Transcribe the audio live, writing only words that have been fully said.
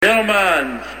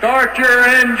Start your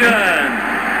engine.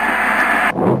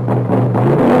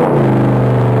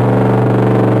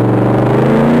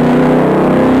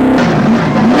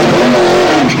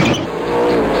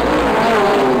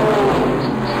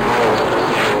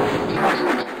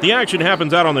 The action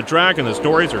happens out on the track and the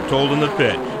stories are told in the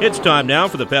pit. It's time now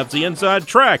for the Pepsi Inside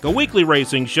Track, a weekly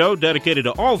racing show dedicated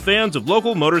to all fans of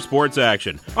local motorsports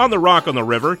action. On the Rock on the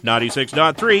River,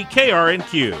 96.3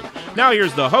 KRNQ. Now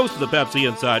here's the host of the Pepsi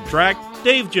Inside Track,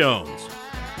 Dave Jones.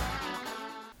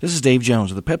 This is Dave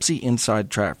Jones with the Pepsi Inside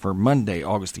Track for Monday,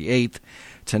 August the 8th.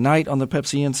 Tonight on the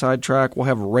Pepsi Inside Track, we'll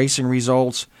have racing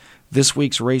results, this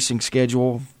week's racing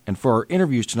schedule, and for our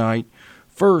interviews tonight,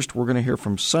 first, we're going to hear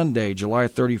from Sunday, July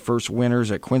 31st winners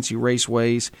at Quincy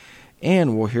Raceways,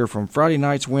 and we'll hear from Friday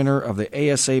night's winner of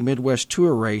the ASA Midwest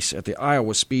Tour race at the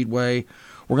Iowa Speedway.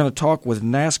 We're going to talk with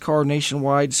NASCAR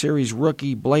Nationwide Series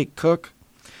rookie Blake Cook,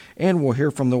 and we'll hear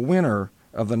from the winner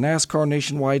of the NASCAR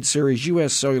Nationwide Series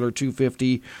U.S. Cellular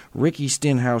 250, Ricky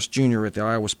Stenhouse Jr. at the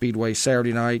Iowa Speedway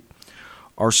Saturday night.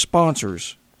 Our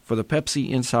sponsors for the Pepsi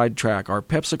Inside Track are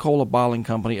Pepsi-Cola Bottling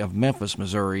Company of Memphis,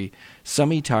 Missouri,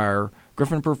 Summy Tire,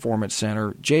 Griffin Performance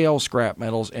Center, JL Scrap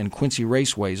Metals, and Quincy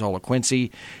Raceways, all of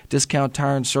Quincy, Discount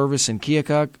Tire and Service in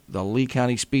Keokuk, the Lee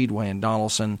County Speedway in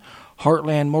Donaldson,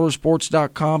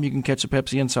 HeartlandMotorsports.com. You can catch the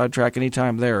Pepsi Inside Track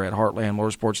anytime there at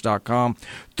HeartlandMotorsports.com.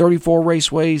 34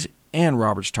 Raceways and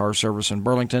Roberts Tire Service in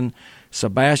Burlington,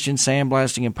 Sebastian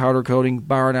Sandblasting and Powder Coating,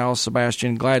 Byron Alice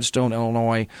Sebastian, Gladstone,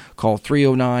 Illinois. Call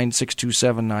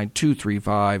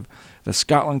 309-627-9235. The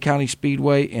Scotland County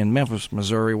Speedway in Memphis,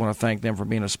 Missouri. I want to thank them for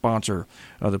being a sponsor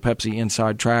of the Pepsi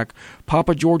Inside Track.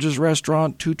 Papa George's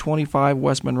Restaurant, 225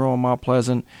 West Monroe in Mount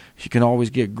Pleasant. You can always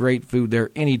get great food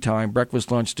there anytime.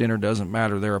 Breakfast, lunch, dinner, doesn't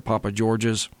matter there at Papa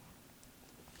George's.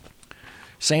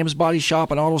 Sam's Body Shop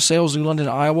and Auto Sales, New London,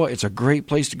 Iowa. It's a great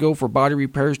place to go for body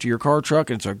repairs to your car, truck,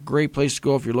 and it's a great place to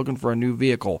go if you're looking for a new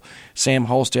vehicle. Sam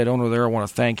Halstead, owner there, I want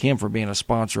to thank him for being a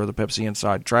sponsor of the Pepsi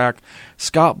Inside Track.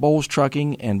 Scott Bowles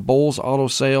Trucking and Bowles Auto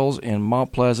Sales in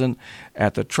Mount Pleasant.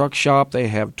 At the truck shop, they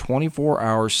have 24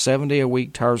 hours,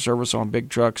 7-day-a-week tire service on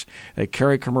big trucks. They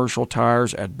carry commercial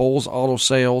tires at Bowles Auto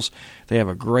Sales. They have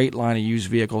a great line of used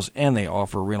vehicles, and they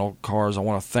offer rental cars. I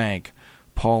want to thank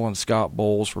Paul and Scott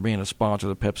Bowles for being a sponsor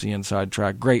of the Pepsi Inside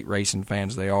Track. Great racing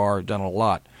fans they are. Done a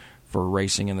lot for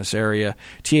racing in this area.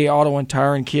 TA Auto and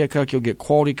Tire in Keokuk. You'll get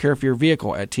quality care for your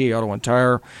vehicle at TA Auto and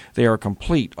Tire. They are a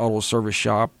complete auto service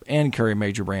shop and carry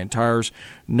major brand tires.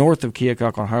 North of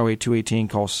Keokuk on Highway 218,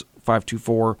 call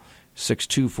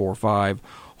 524-6245.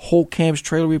 Holt Camps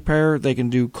Trailer Repair. They can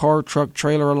do car, truck,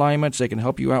 trailer alignments. They can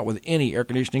help you out with any air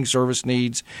conditioning service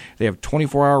needs. They have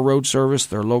 24-hour road service.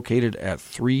 They're located at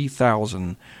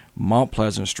 3000 Mount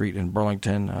Pleasant Street in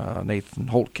Burlington. Nathan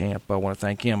Holtkamp, I want to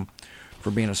thank him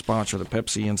for being a sponsor of the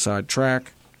Pepsi Inside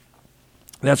Track.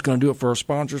 That's going to do it for our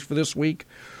sponsors for this week.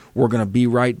 We're going to be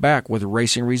right back with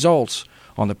racing results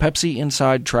on the Pepsi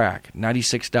Inside Track,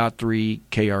 96.3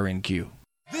 KRNQ.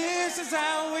 This is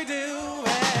how we do it.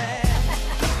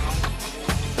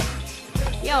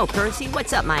 Yo, Percy,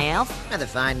 what's up, my elf? Another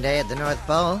fine day at the North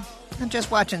Pole. I'm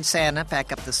just watching Santa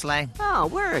pack up the sleigh. Oh,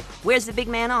 word. Where's the big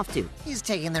man off to? He's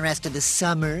taking the rest of the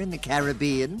summer in the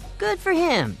Caribbean. Good for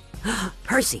him.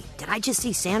 Percy, did I just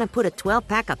see Santa put a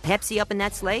 12-pack of Pepsi up in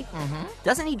that sleigh? Mm-hmm.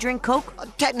 Doesn't he drink Coke?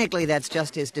 Technically, that's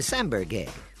just his December gig.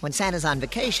 When Santa's on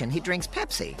vacation, he drinks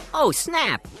Pepsi. Oh,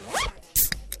 snap.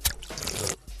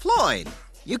 Floyd,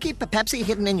 you keep a Pepsi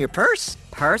hidden in your purse?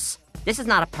 Purse? This is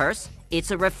not a purse.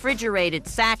 It's a refrigerated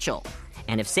satchel.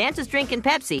 And if Santa's drinking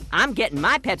Pepsi, I'm getting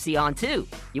my Pepsi on, too.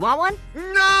 You want one?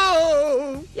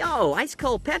 No! Yo,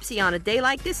 ice-cold Pepsi on a day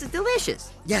like this is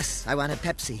delicious. Yes, I want a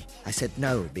Pepsi. I said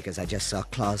no because I just saw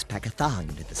Claus pack a thong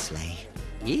to the sleigh.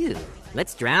 Ew.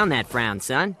 Let's drown that frown,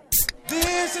 son.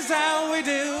 This is how we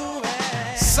do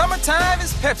it. Summertime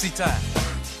is Pepsi time.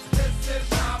 This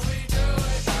is how we do it.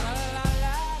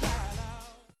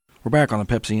 We're back on the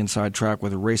Pepsi Inside Track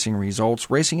with the racing results.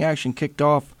 Racing action kicked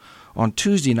off on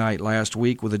Tuesday night last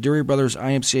week with the Deary Brothers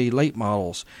IMCA late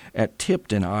models at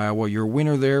Tipton, Iowa. Your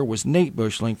winner there was Nate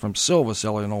Bushling from Silvis,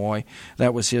 Illinois.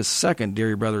 That was his second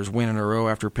Deary Brothers win in a row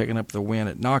after picking up the win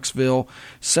at Knoxville.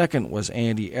 Second was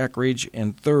Andy Eckridge,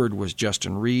 and third was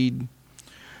Justin Reed.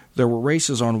 There were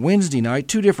races on Wednesday night,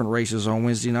 two different races on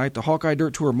Wednesday night. The Hawkeye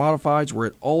Dirt Tour Modifieds were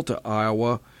at Alta,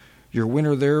 Iowa. Your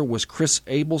winner there was Chris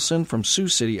Abelson from Sioux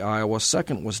City, Iowa.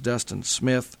 Second was Dustin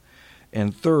Smith,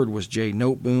 and third was Jay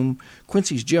Noteboom.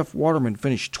 Quincy's Jeff Waterman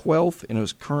finished 12th and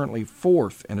is currently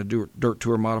fourth in the Dirt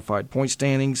Tour Modified point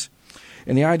standings.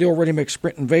 And the Ideal Ready Mix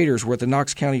Sprint Invaders were at the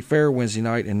Knox County Fair Wednesday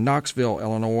night in Knoxville,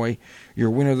 Illinois. Your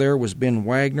winner there was Ben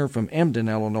Wagner from Emden,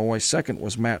 Illinois. Second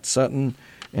was Matt Sutton,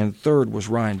 and third was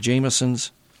Ryan Jameson.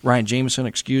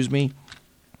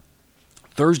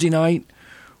 Thursday night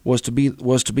was to be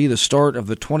the start of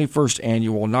the 21st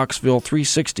annual Knoxville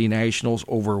 360 Nationals.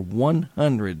 Over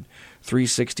 100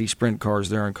 360 sprint cars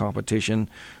there in competition.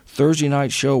 Thursday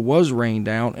night show was rained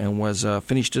out and was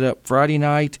finished it up Friday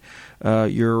night.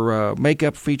 Your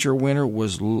makeup feature winner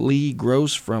was Lee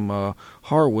Gross from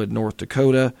Harwood, North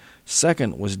Dakota.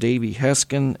 Second was Davey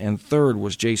Heskin, and third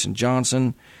was Jason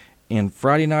Johnson. In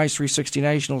Friday night's 360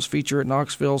 Nationals feature at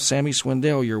Knoxville, Sammy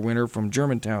Swindell, your winner from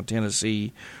Germantown,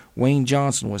 Tennessee. Wayne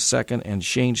Johnson was second, and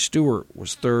Shane Stewart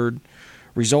was third.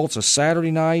 Results of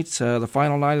Saturday night, the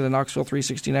final night of the Knoxville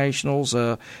 360 Nationals,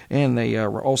 and they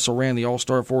also ran the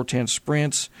All-Star 410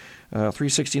 Sprints.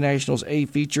 360 Nationals A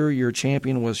feature, your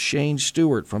champion was Shane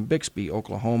Stewart from Bixby,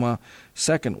 Oklahoma.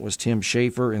 Second was Tim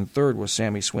Schaefer, and third was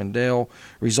Sammy Swindell.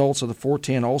 Results of the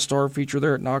 410 All-Star feature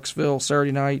there at Knoxville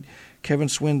Saturday night, Kevin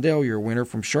Swindell, your winner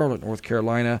from Charlotte, North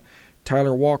Carolina.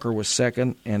 Tyler Walker was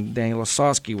second, and Daniel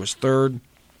Lasowski was third.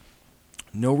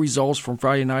 No results from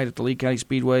Friday night at the Lee County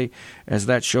Speedway, as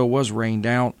that show was rained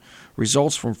out.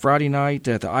 Results from Friday night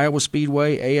at the Iowa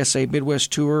Speedway, ASA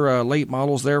Midwest Tour, late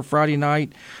models there Friday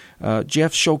night.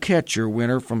 Jeff Choquette, your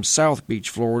winner from South Beach,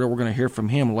 Florida. We're going to hear from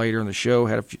him later in the show.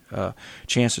 Had a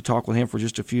chance to talk with him for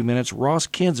just a few minutes. Ross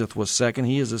Kenseth was second.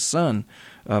 He is the son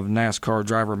of NASCAR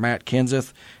driver Matt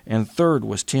Kenseth. And third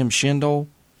was Tim Schindel.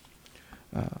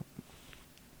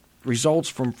 Results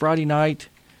from Friday night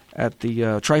at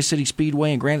the Tri-City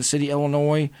Speedway in Granite City,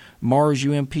 Illinois, Mars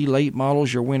UMP late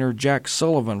models, your winner Jack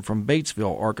Sullivan from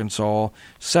Batesville, Arkansas.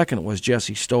 Second was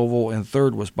Jesse Stovall, and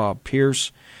third was Bob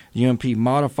Pierce. UMP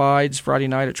Modifieds Friday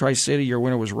night at Tri-City, your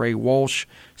winner was Ray Walsh.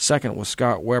 Second was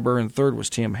Scott Weber, and third was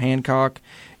Tim Hancock.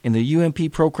 In the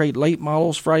UMP Pro Crate late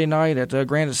models Friday night at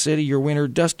Granite City, your winner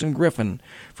Dustin Griffin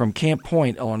from Camp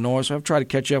Point, Illinois. So I've tried to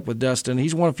catch up with Dustin.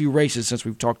 He's won a few races since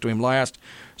we've talked to him last,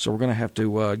 so we're going to have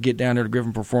to get down there to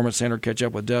Griffin Performance Center, catch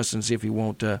up with Dustin, see if he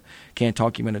can't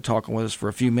talk him into talking with us for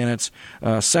a few minutes.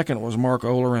 Second was Mark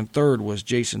Oler, and third was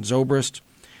Jason Zobrist.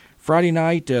 Friday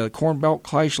night, Corn Belt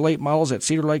Clash late models at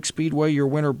Cedar Lake Speedway, your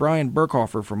winner Brian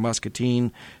Burkhofer from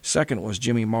Muscatine. Second was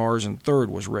Jimmy Mars, and third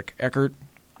was Rick Eckert.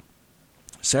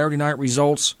 Saturday night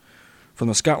results from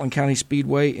the Scotland County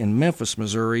Speedway in Memphis,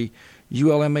 Missouri.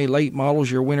 ULMA late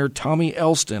models, your winner Tommy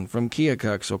Elston from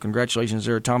Keokuk. So congratulations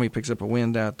there. Tommy picks up a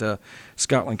win at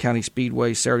Scotland County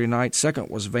Speedway Saturday night. Second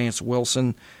was Vance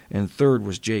Wilson, and third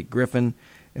was Jake Griffin.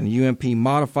 In the UMP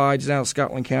Modifieds down at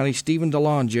Scotland County, Stephen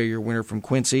DeLonge, your winner from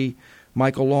Quincy.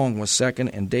 Michael Long was second,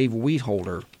 and Dave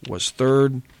Wheatholder was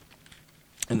third.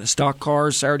 In the stock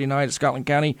cars Saturday night at Scotland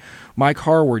County, Mike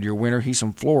Harward, your winner. He's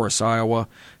from Florence, Iowa.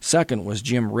 Second was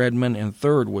Jim Redman, and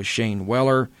third was Shane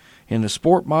Weller. In the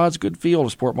Sport Mods, good field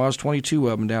of Sport Mods, 22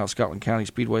 of them down at Scotland County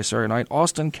Speedway Saturday night.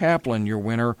 Austin Kaplan, your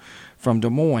winner from Des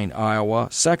Moines, Iowa.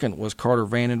 Second was Carter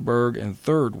Vandenberg, and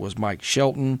third was Mike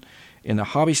Shelton. In the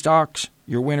Hobby Stocks,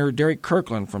 your winner Derek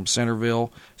Kirkland from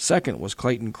Centerville. Second was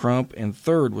Clayton Crump, and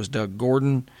third was Doug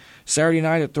Gordon. Saturday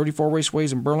night at 34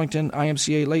 Raceways in Burlington,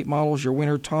 IMCA late models, your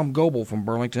winner Tom Goebel from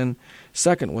Burlington.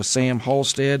 Second was Sam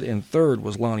Halstead, and third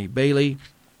was Lonnie Bailey.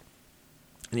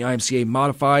 In the IMCA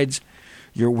Modifieds,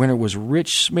 your winner was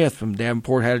Rich Smith from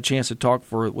Davenport. Had a chance to talk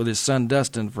with his son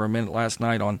Dustin for a minute last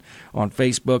night on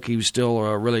Facebook. He was still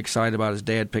really excited about his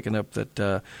dad picking up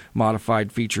that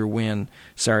modified feature win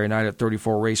Saturday night at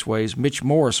 34 Raceways. Mitch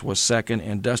Morris was second,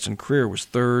 and Dustin Creer was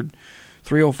third.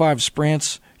 305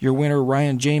 Sprints, your winner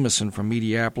Ryan Jameson from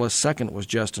Mediapolis. Second was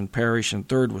Justin Parrish, and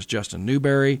third was Justin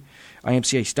Newberry.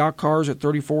 IMCA Stock Cars at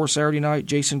 34 Saturday night,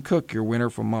 Jason Cook, your winner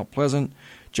from Mount Pleasant.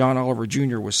 John Oliver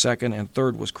Jr. was second, and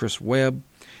third was Chris Webb.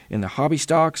 In the Hobby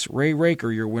Stocks, Ray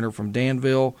Raker, your winner from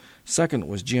Danville. Second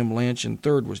was Jim Lynch, and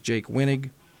third was Jake Winnig.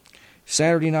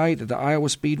 Saturday night at the Iowa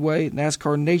Speedway,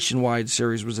 NASCAR Nationwide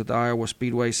Series was at the Iowa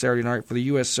Speedway Saturday night for the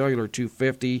U.S. Cellular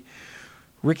 250.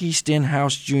 Ricky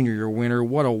Stenhouse Jr., your winner.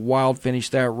 What a wild finish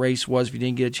that race was. If you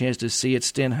didn't get a chance to see it,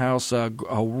 Stenhouse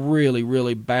really,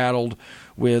 really battled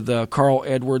with Carl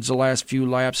Edwards the last few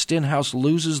laps. Stenhouse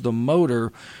loses the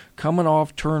motor coming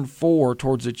off turn 4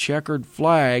 towards the checkered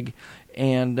flag,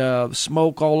 and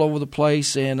smoke all over the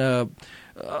place, and a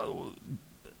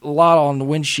lot on the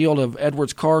windshield of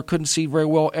Edwards' car. Couldn't see very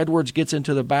well. Edwards gets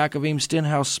into the back of him.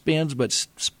 Stenhouse spins, but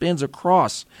spins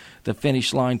across the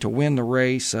finish line to win the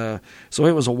race. So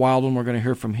it was a wild one. We're going to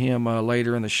hear from him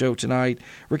later in the show tonight.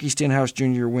 Ricky Stenhouse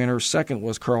Jr. winner. Second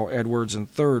was Carl Edwards, and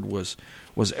third was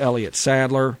Elliott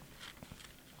Sadler.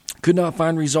 Could not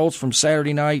find results from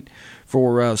Saturday night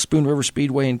for Spoon River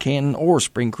Speedway in Canton or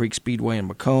Spring Creek Speedway in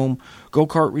Macomb.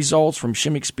 Go-kart results from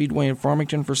Shimmick Speedway in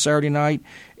Farmington for Saturday night.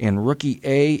 In Rookie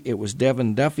A, it was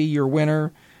Devin Duffy, your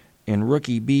winner. In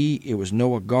Rookie B, it was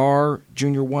Noah Garr.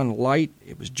 Junior 1 Light,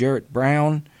 it was Jarrett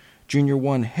Brown. Junior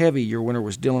 1 Heavy, your winner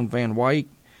was Dylan Van Wyk.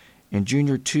 In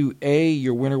Junior 2A,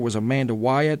 your winner was Amanda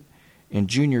Wyatt. In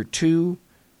Junior 2,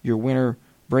 your winner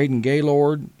Braden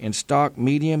Gaylord. In Stock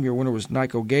Medium, your winner was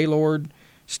Nico Gaylord.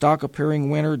 Stock appearing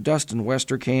winner, Dustin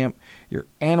Westerkamp. Your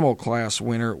Animal Class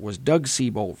winner was Doug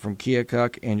Seabolt from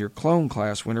Keokuk, and your Clone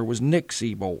Class winner was Nick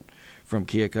Seabolt from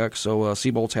Keokuk. So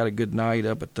Seabolt's had a good night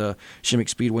up at the Shimmick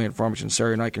Speedway in Farmington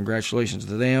Saturday night. Congratulations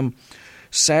to them.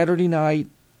 Saturday night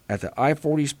at the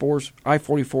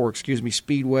I-44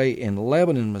 Speedway in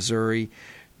Lebanon, Missouri,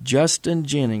 Justin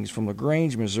Jennings from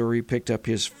LaGrange, Missouri, picked up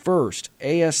his first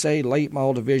ASA Late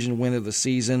Model Division win of the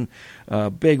season.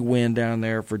 Big win down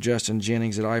there for Justin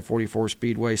Jennings at I-44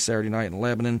 Speedway Saturday night in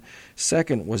Lebanon.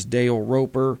 Second was Dale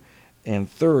Roper, and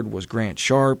third was Grant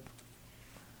Sharp.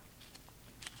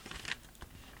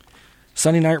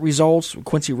 Sunday night results,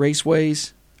 Quincy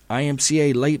Raceways.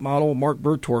 IMCA Late Model, Mark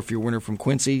Bertorff, your winner from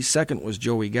Quincy. Second was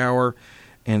Joey Gower.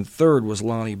 And third was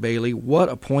Lonnie Bailey. What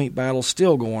a point battle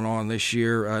still going on this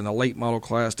year in the late model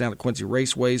class down at Quincy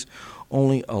Raceways.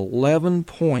 Only 11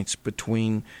 points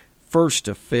between first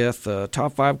to fifth.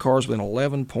 Top 5 cars within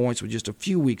 11 points with just a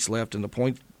few weeks left in the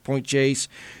point chase.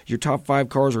 Your top 5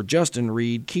 cars are Justin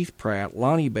Reed, Keith Pratt,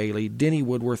 Lonnie Bailey, Denny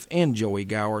Woodworth, and Joey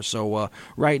Gower. So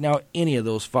right now, any of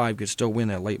those 5 could still win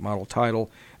that late model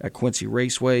title at Quincy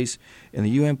Raceways. In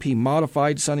the UMP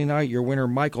Modified Sunday night, your winner,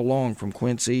 Michael Long from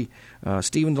Quincy.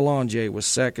 Stephen DeLonge was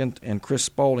second, and Chris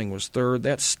Spaulding was third.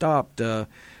 That stopped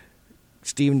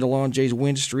Stephen DeLonge's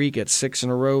win streak at 6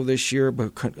 in a row this year,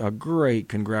 but a great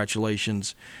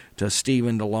congratulations to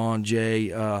Stephen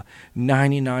DeLonge.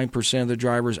 99% of the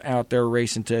drivers out there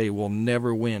racing today will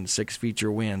never win 6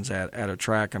 feature wins at a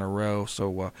track in a row,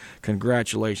 so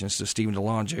congratulations to Stephen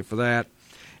DeLonge for that.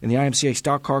 In the IMCA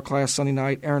Stock Car Class Sunday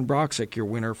night, Aaron Broxick, your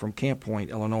winner from Camp Point,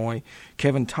 Illinois.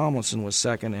 Kevin Tomlinson was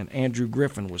second, and Andrew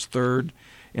Griffin was third.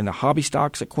 In the Hobby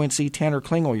Stocks at Quincy, Tanner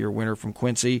Klingel, your winner from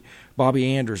Quincy.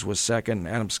 Bobby Anders was second, and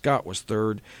Adam Scott was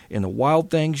third. In the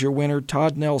Wild Things, your winner,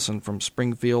 Todd Nelson from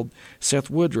Springfield. Seth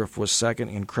Woodruff was second,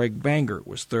 and Craig Bangert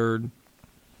was third.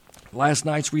 Last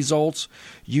night's results,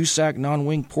 USAC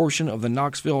non-wing portion of the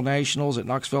Knoxville Nationals at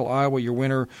Knoxville, Iowa. Your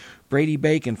winner, Brady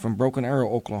Bacon from Broken Arrow,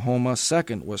 Oklahoma.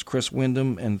 Second was Chris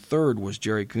Wyndham, and third was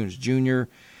Jerry Coons Jr.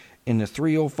 In the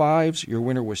 305s, your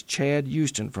winner was Chad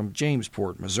Houston from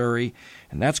Jamesport, Missouri.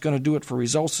 And that's going to do it for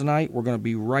results tonight. We're going to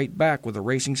be right back with a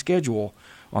racing schedule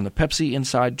on the Pepsi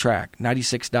Inside Track,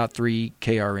 96.3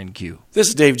 KRNQ. This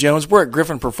is Dave Jones. We're at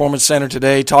Griffin Performance Center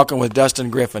today talking with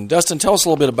Dustin Griffin. Dustin, tell us a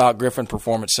little bit about Griffin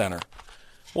Performance Center.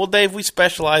 Well, Dave, we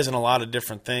specialize in a lot of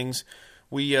different things.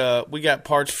 We got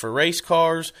parts for race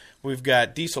cars. We've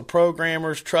got diesel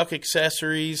programmers, truck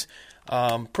accessories.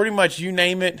 Pretty much you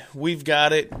name it, we've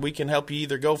got it. We can help you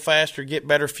either go faster, get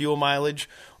better fuel mileage,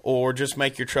 or just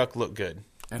make your truck look good.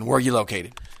 And where are you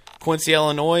located? Quincy,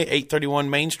 Illinois, 831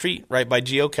 Main Street, right by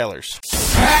Geo Keller's.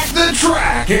 Pack the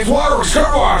track. It's Waterworks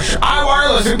Car Wash,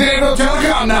 iWireless, and Danville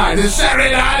Telecom Night this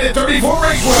Saturday night at 34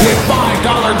 Raceway. With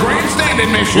 $5 grandstand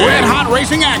admission. Red hot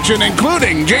racing action,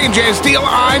 including J&J Steel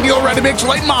Ideal Ready Mix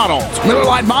late models, Miller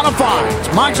Lite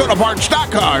Modifieds, Mike's Auto Parts stock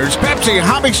cars, Pepsi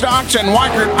Hobby Stocks, and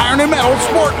Weichert Iron and Metal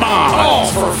Sport Mods. All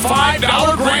for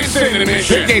 $5 grandstand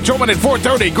admission. Pit gates open at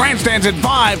 4:30. Grandstands at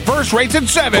 5. First rates at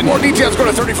 7. For more details, go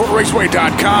to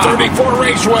 34raceway.com. 34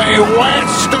 Raceway,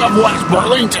 west of West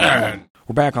Burlington.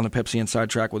 We're back on the Pepsi Inside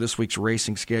Track with this week's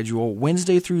racing schedule.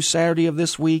 Wednesday through Saturday of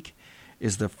this week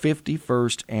is the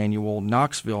 51st Annual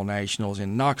Knoxville Nationals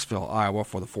in Knoxville, Iowa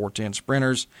for the 410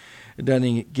 Sprinters. It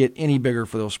doesn't get any bigger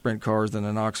for those sprint cars than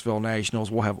the Knoxville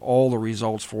Nationals. We'll have all the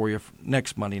results for you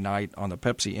next Monday night on the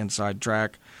Pepsi Inside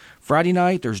Track. Friday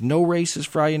night, there's no races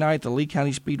Friday night at the Lee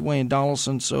County Speedway in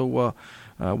Donaldson, so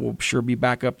we'll sure be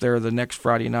back up there the next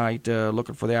Friday night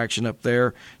looking for the action up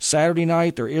there. Saturday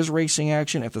night, there is racing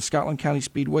action at the Scotland County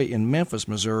Speedway in Memphis,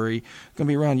 Missouri. It's going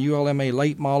to be around ULMA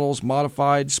late models,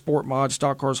 modified, sport mods,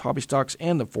 stock cars, hobby stocks,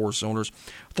 and the 4-cylinders.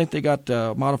 I think they got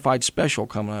modified special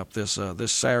coming up this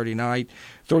Saturday night.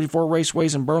 34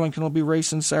 Raceways in Burlington will be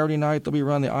racing Saturday night. They'll be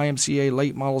running the IMCA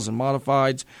late models and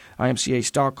modifieds, IMCA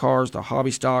stock cars, the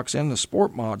hobby stocks, and the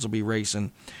sport mods will be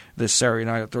racing this Saturday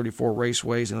night at 34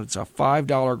 Raceways, and it's a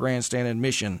 $5 grandstand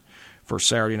admission for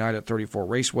Saturday night at 34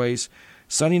 Raceways.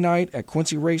 Sunday night at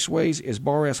Quincy Raceways is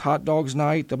Bar S Hot Dogs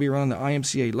Night. They'll be running the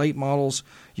IMCA late models,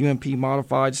 UMP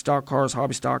modified, stock cars,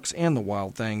 hobby stocks, and the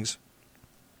Wild Things.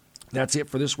 That's it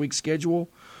for this week's schedule.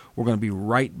 We're going to be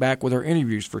right back with our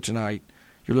interviews for tonight.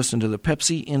 You're listening to the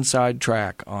Pepsi Inside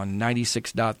Track on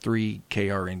 96.3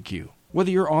 KRNQ.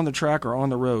 Whether you're on the track or on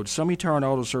the road, Summey Tire and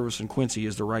Auto Service in Quincy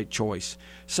is the right choice.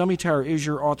 Summey Tire is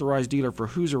your authorized dealer for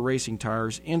Hoosier Racing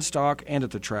tires in stock and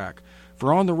at the track.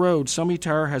 For on the road, Summey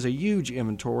Tire has a huge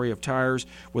inventory of tires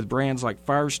with brands like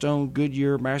Firestone,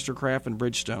 Goodyear, Mastercraft, and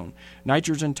Bridgestone.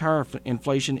 Nitrogen tire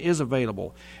inflation is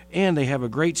available, and they have a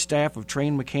great staff of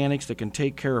trained mechanics that can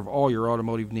take care of all your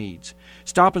automotive needs.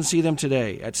 Stop and see them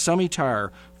today at Summey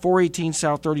Tire, 418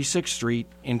 South 36th Street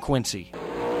in Quincy.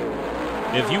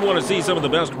 If you want to see some of the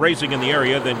best racing in the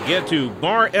area, then get to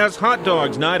Bar S Hot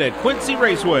Dogs Night at Quincy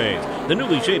Raceways. The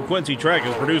newly shaped Quincy track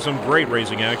has produced some great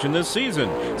racing action this season.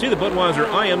 See the Budweiser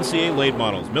IMCA late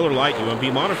models, Miller Lite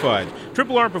UMP modified,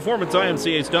 Triple R Performance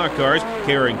IMCA stock cars,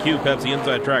 KRNQ Pepsi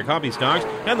Inside Track hobby stocks,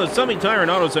 and the Summey Tire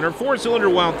and Auto Center 4-cylinder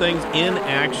Wild Things in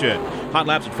action. Hot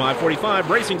laps at 5:45.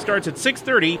 Racing starts at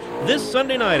 6:30 this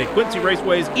Sunday night at Quincy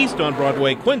Raceways East on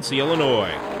Broadway, Quincy,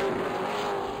 Illinois.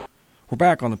 We're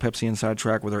back on the Pepsi Inside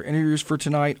Track with our interviews for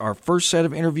tonight. Our first set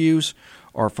of interviews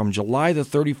are from July the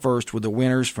 31st with the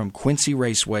winners from Quincy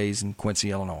Raceways in Quincy,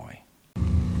 Illinois.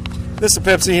 This is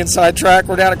Pepsi Inside Track.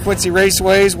 We're down at Quincy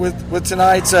Raceways with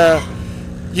tonight's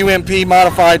UMP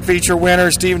modified feature winner,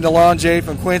 Stephen DeLonge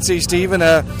from Quincy. Stephen,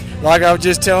 like I was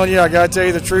just telling you, I got to tell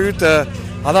you the truth. I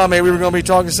thought maybe we were going to be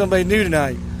talking to somebody new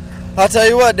tonight. I'll tell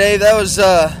you what, Dave, that was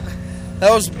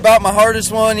about my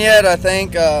hardest one yet, I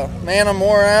think. Man, I'm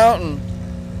wore out, and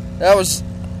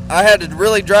I had to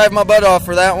really drive my butt off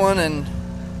for that one, and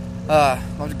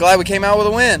I'm glad we came out with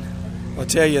a win. I'll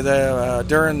tell you, I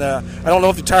don't know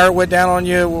if the tire went down on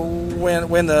you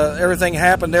when everything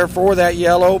happened there for that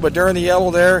yellow, but during the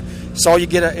yellow there, saw you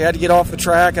had to get off the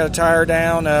track, had a tire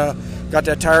down, got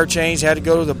that tire changed, had to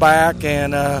go to the back,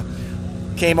 and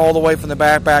came all the way from the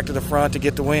back to the front to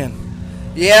get the win.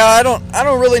 Yeah, I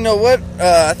don't really know what.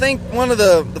 I think one of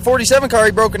the 47 car,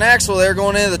 he broke an axle there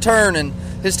going into the turn, and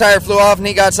his tire flew off and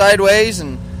he got sideways,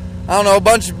 and I don't know,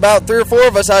 about 3 or 4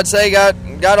 of us, I'd say,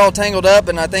 got all tangled up,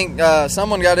 and I think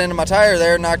someone got into my tire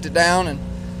there, knocked it down, and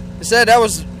they said it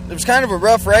was kind of a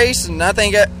rough race, and I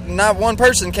think not one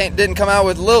person didn't come out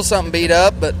with a little something beat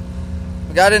up, but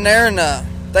we got in there, and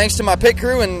thanks to my pit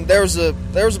crew, and there was a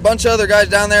bunch of other guys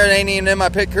down there that ain't even in my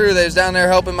pit crew. They was down there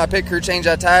helping my pit crew change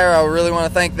that tire. I really want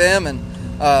to thank them, and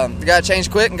the guy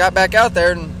changed quick and got back out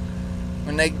there, and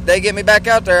when they get me back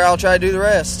out there, I'll try to do the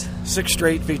rest. 6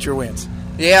 straight feature wins.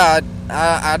 Yeah,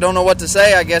 I don't know what to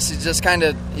say. I guess it's just kind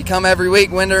of, you come every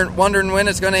week wondering when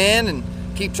it's going to end, and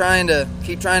keep trying to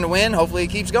win. Hopefully it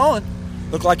keeps going.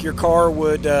 Looked like your car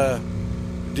would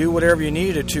do whatever you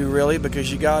needed to, really, because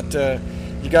you got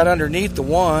underneath the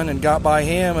one and got by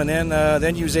him, and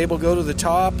then you was able to go to the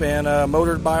top and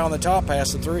motored by on the top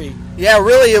past the 3. Yeah,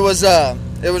 really, it was a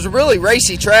really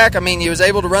racy track. I mean, you was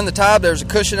able to run the top. There was a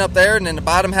cushion up there, and then the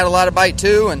bottom had a lot of bite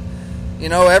too. And you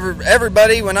know,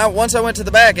 everybody once I went to the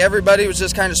back, everybody was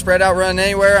just kind of spread out running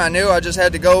anywhere. I knew I just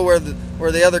had to go where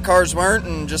the other cars weren't,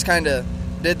 and just kind of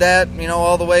did that, you know,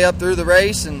 all the way up through the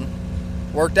race, and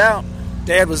worked out.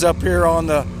 Dad was up here on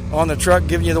the truck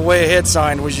giving you the way ahead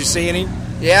sign. Was you seeing him?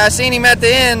 Yeah, I seen him at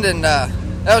the end, and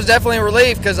that was definitely a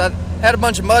relief because I had a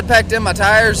bunch of mud packed in my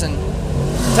tires, and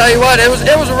I'll tell you what, it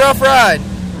was a rough ride.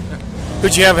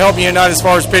 Who'd you have helping you tonight as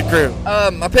far as pit crew?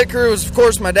 My pit crew was, of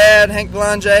course, my dad, Hank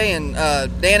DeLonge,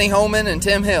 and Danny Holman and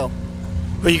Tim Hill.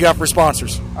 Who you got for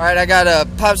sponsors? All right, I got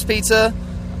Pop's Pizza,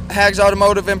 Hags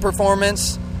Automotive and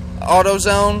Performance,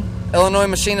 AutoZone, Illinois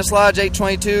Machinist Lodge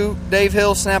 822, Dave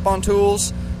Hill Snap-on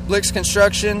Tools, Blix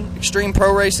Construction, Extreme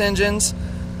Pro Race Engines,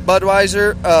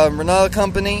 Budweiser, Renella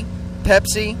Company,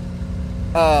 Pepsi,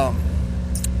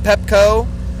 Pepco,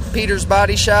 Peter's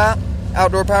Body Shop,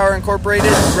 Outdoor Power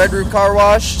Incorporated, Red Roof Car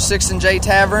Wash, 6 & J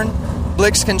Tavern,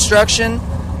 Blix Construction,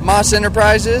 Moss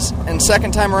Enterprises, and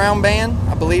Second Time Around Band.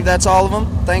 I believe that's all of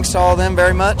them. Thanks to all of them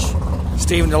very much.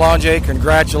 Stephen DeLonge,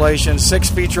 congratulations. 6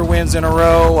 feature wins in a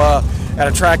row at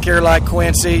a track here like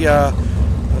Quincy.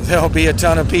 There'll be a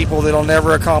ton of people that'll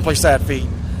never accomplish that feat.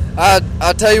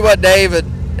 I'll tell you what, Dave,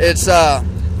 it's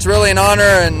really an honor,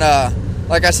 and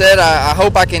like I said, I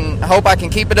hope I can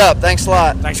keep it up. Thanks a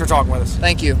lot. Thanks for talking with us.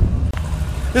 Thank you.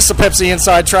 This is the Pepsi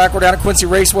Inside Track. We're down at Quincy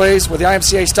Raceways with the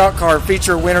IMCA Stock Car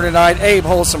feature winner tonight, Abe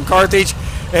Wholesome Carthage.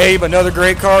 Abe, another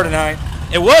great car tonight.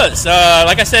 It was.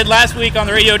 Like I said last week on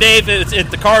the radio, Dave,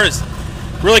 the car is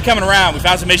really coming around. We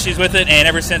found some issues with it, and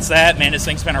ever since that, man, this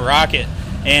thing's been a rocket.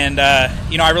 And,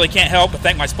 I really can't help but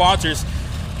thank my sponsors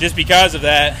just because of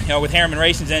that, with Harriman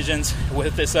Racing's engines,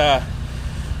 with this, I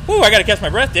got to catch my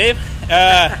breath, Dave.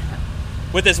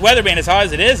 With this weather being as hot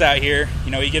as it is out here,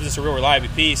 he gives us a real reliable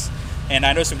piece. And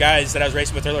I know some guys that I was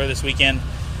racing with earlier this weekend.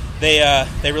 They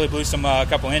really blew a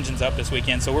couple engines up this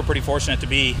weekend, so we're pretty fortunate to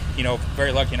be,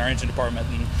 very lucky in our engine department.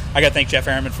 And I got to thank Jeff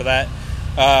Harriman for that.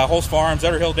 Holst Farms,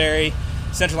 Utter Hill Dairy,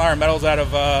 Central Iron Metals out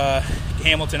of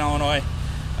Hamilton, Illinois,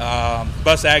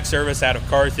 Bus Ag Service out of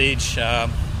Carthage,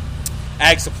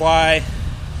 Ag Supply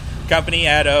Company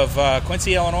out of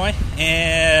Quincy, Illinois,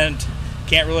 and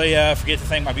can't really forget to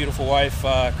thank my beautiful wife,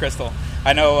 Crystal.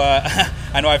 I know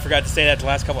I forgot to say that the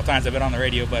last couple of times I've been on the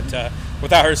radio, but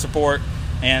without her support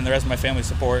and the rest of my family's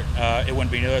support, it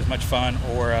wouldn't be nearly as much fun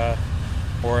or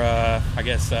I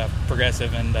guess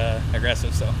progressive and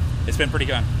aggressive. So it's been pretty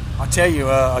fun. I'll tell you,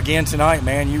 again tonight,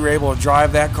 man, you were able to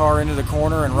drive that car into the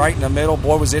corner and right in the middle.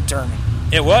 Boy, was it turning.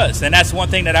 It was, and that's one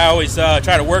thing that I always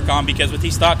try to work on, because with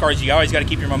these stock cars, you always got to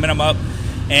keep your momentum up.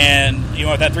 And,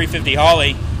 with that 350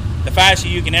 Holly, the faster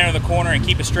you can enter the corner and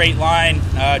keep a straight line,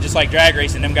 just like drag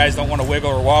racing, them guys don't want to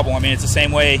wiggle or wobble. I mean, it's the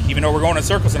same way. Even though we're going in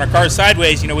circles and our car's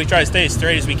sideways, we try to stay as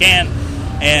straight as we can,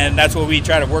 and that's what we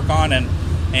try to work on, and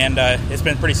it's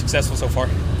been pretty successful so far.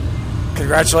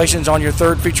 Congratulations on your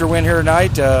third feature win here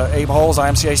tonight. Abe Halls,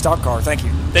 IMCA Stock Car. Thank you.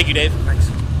 Thank you, Dave. Thanks.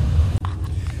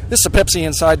 This is a Pepsi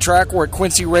Inside Track. We're at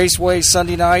Quincy Raceway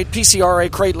Sunday night.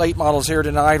 PCRA Crate Late Models here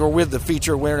tonight. We're with the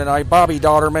feature winner tonight, Bobby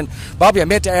Dodderman. Bobby, I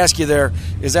meant to ask you there,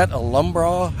 is that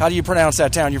Alhambra? How do you pronounce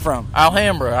that town you're from?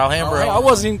 Alhambra. I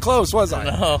wasn't even close, was I?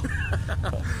 No.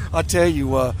 I'll tell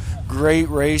you, great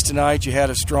race tonight. You had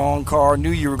a strong car.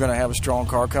 Knew you were going to have a strong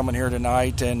car coming here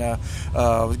tonight. And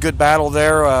good battle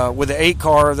there with the 8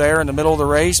 car there in the middle of the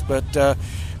race. But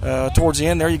towards the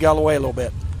end there, you got away a little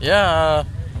bit. Yeah,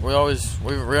 we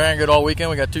ran good all weekend.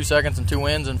 We got 2 seconds and 2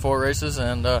 wins in 4 races,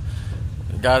 and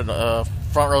got a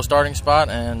front row starting spot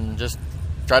and just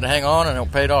tried to hang on, and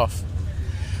it paid off.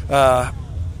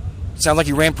 Sounds like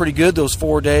you ran pretty good those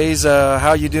 4 days.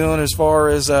 How you doing as far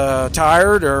as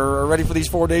tired or ready for these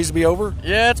 4 days to be over?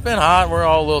 Yeah, it's been hot. We're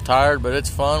all a little tired, but it's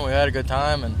fun. We had a good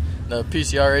time, and the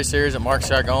PCRA series that Mark's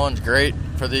got going is great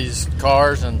for these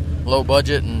cars and low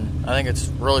budget, and I think it's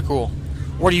really cool.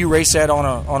 Where do you race at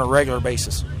on a regular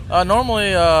basis?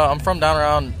 Normally, I'm from down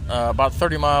around about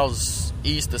 30 miles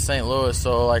east of St. Louis,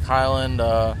 so like Highland,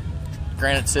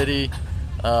 Granite City,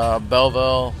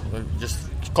 Belleville, just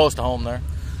close to home there.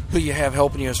 Who you have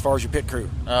helping you as far as your pit crew?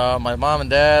 My mom and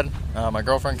dad, my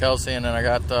girlfriend Kelsey, and then I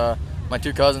got my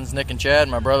 2 cousins, Nick and Chad,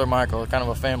 and my brother Michael. Kind of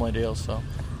a family deal. So,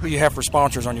 who you have for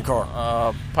sponsors on your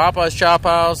car? Popeye's Chop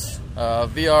House,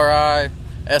 VRI,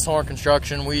 S-Horn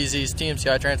Construction, Wheezy's,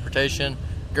 TMCI Transportation,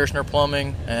 Gershner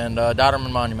Plumbing, and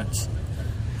Dodderman Monuments.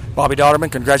 Bobby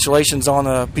Dodderman, congratulations on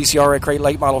the PCRA Crate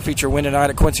Late Model feature win tonight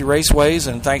at Quincy Raceways,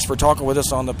 and thanks for talking with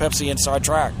us on the Pepsi Inside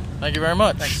Track. Thank you very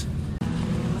much. Thanks.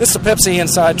 This is the Pepsi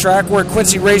Inside Track. We're at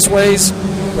Quincy Raceways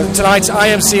with tonight's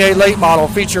IMCA Late Model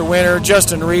feature winner,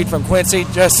 Justin Reed from Quincy.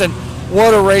 Justin,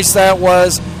 what a race that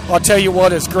was. I'll tell you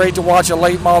what, it's great to watch a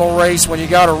late model race when you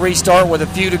got a restart with a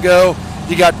few to go.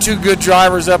 You got 2 good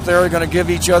drivers up there who are going to give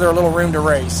each other a little room to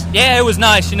race. Yeah, it was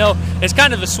nice. It's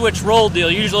kind of a switch role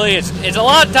deal. Usually it's a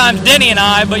lot of times Denny and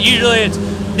I, but usually it's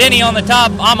Denny on the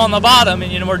top, I'm on the bottom,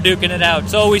 and we're duking it out.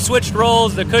 So we switched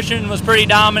roles. The cushion was pretty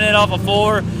dominant off of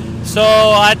 4. So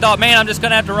I thought, man, I'm just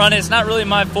going to have to run it. It's not really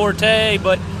my forte,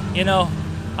 but,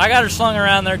 I got her slung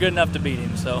around there good enough to beat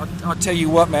him. So I'll tell you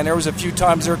what, man, there was a few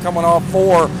times there coming off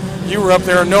 4. You were up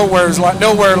there nowhere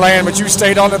land, but you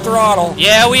stayed on the throttle.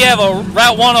 Yeah, we have a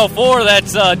Route 104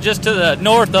 that's just to the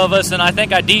north of us, and I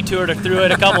think I detoured through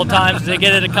it a couple times to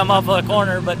get it to come up the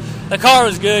corner. But the car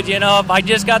was good, If I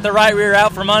just got the right rear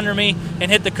out from under me and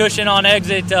hit the cushion on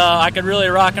exit, I could really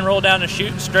rock and roll down the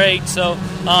chute straight. So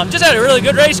just had a really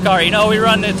good race car. We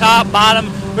run the top,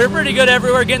 bottom. We were pretty good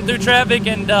everywhere getting through traffic,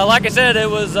 and like I said, it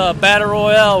was a battle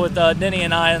royale with Denny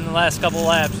and I in the last couple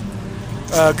laps.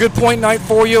 Good point night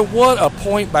for you. What a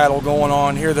point battle going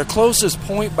on here. The closest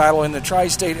point battle in the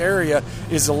tri-state area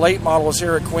is the late models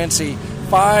here at Quincy.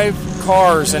 5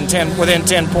 cars within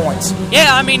 10 points.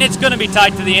 Yeah, it's going to be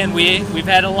tight to the end. We've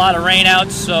had a lot of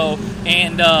rainouts,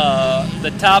 and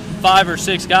the top 5 or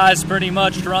 6 guys pretty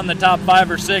much run the top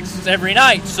 5 or 6 every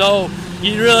night. So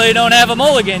you really don't have a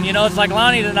mulligan. It's like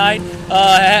Lonnie tonight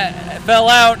fell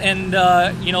out, and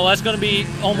that's going to be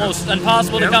almost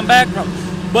impossible to come back from.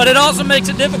 But it also makes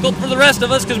it difficult for the rest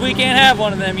of us because we can't have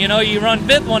one of them. You run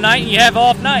 5th one night and you have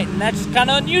off night, and that's kind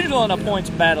of unusual in a points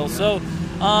battle. So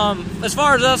as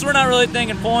far as us, we're not really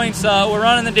thinking points. We're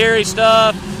running the dairy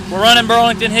stuff. We're running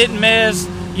Burlington hit and miss.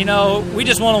 We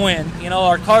just want to win.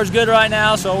 Our car's good right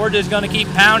now, so we're just going to keep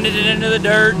pounding it into the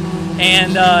dirt.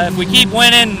 And if we keep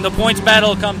winning, the points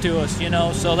battle will come to us,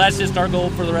 So that's just our goal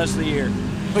for the rest of the year.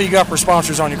 Who you got for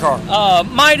sponsors on your car?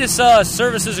 Midas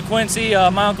Services of Quincy.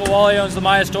 My Uncle Wally owns the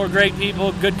Midas store. Great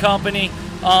people, good company.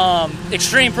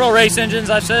 Extreme Pro Race Engines.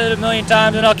 I've said it a million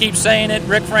times, and I'll keep saying it.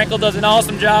 Rick Frankel does an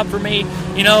awesome job for me.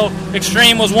 You know,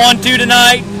 Extreme was 1-2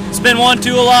 tonight. It's been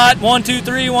 1-2 a lot. 1-2-3,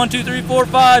 1-2-3,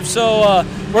 4-5. So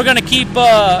we're going to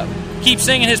keep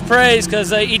singing his praise because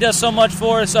he does so much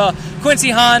for us.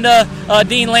 Quincy Honda,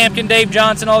 Dean Lampkin, Dave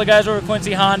Johnson, all the guys over at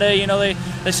Quincy Honda, you know, they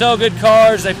sell good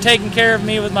cars. They've taken care of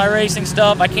me with my racing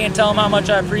stuff. I can't tell them how much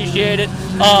I appreciate it.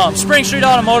 Spring Street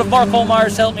Automotive, Mark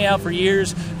Holmeyer's helped me out for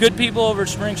years. Good people over at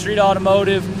Spring Street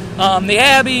Automotive. The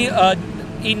Abbey,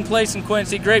 Eating Place in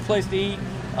Quincy, great place to eat.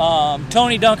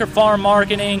 Tony Dunker Farm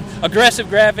Marketing, Aggressive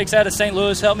Graphics out of St.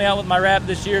 Louis helped me out with my wrap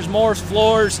this year. Morris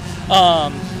Floors,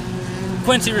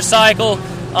 Quincy Recycle,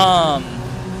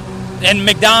 and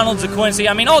McDonald's of Quincy.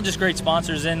 I mean, all just great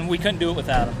sponsors, and we couldn't do it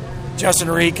without them.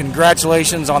 Justin Reed,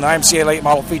 congratulations on the IMCA Late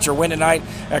Model Feature win tonight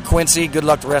at Quincy. Good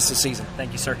luck the rest of the season.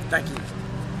 Thank you, sir. Thank you.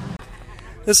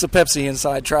 This is the Pepsi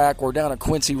Inside Track. We're down at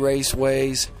Quincy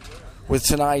Raceways with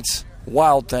tonight's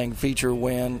Wild Thing feature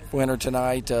winner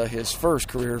tonight. His first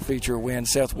career feature win,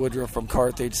 Seth Woodruff from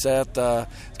Carthage. Seth,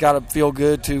 it's got to feel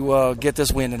good to get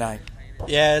this win tonight.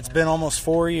 Yeah, it's been almost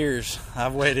 4 years.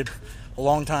 I've waited a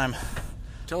long time.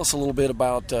 Tell us a little bit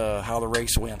about how the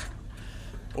race went.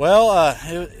 Well,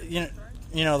 you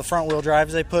know the front wheel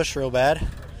drives, they push real bad,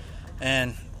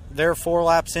 and they're 4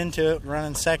 laps into it,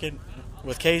 running second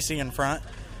with Casey in front.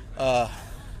 I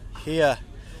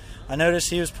noticed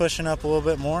he was pushing up a little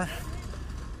bit more.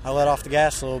 I let off the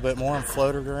gas a little bit more and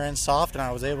floated her in soft, and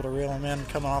I was able to reel him in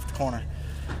coming off the corner.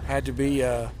 Had to be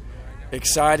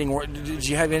exciting. Did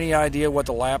you have any idea what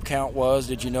the lap count was?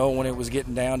 Did you know when it was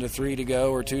getting down to 3 to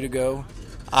go or 2 to go?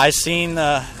 I seen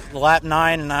the lap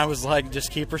 9, and I was like,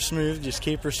 just keep her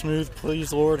smooth,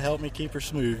 please, Lord, help me keep her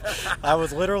smooth. I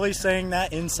was literally saying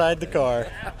that inside the car.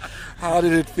 How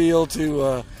did it feel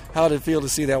to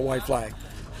see that white flag?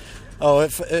 Oh,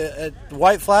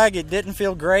 white flag, it didn't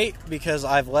feel great because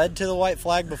I've led to the white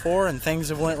flag before and things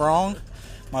have went wrong.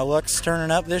 My luck's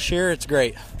turning up this year. It's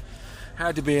great.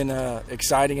 Had to be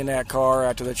exciting in that car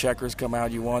after the checkers come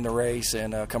out. You won the race,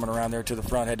 and coming around there to the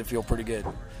front had to feel pretty good.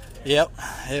 Yep,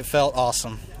 it felt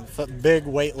awesome. Big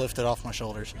weight lifted off my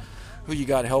shoulders. Who you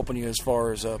got helping you as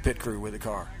far as pit crew with the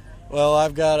car? Well,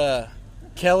 I've got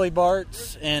Kelly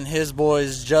Bartz and his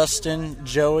boys Justin,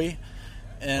 Joey,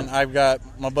 and I've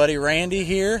got my buddy Randy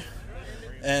here,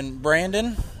 and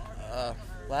Brandon,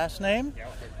 last name?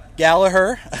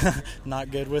 Gallagher. Not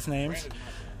good with names.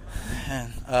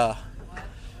 And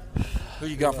who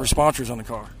you got for sponsors on the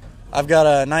car? I've got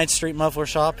a 9th Street Muffler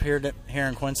Shop here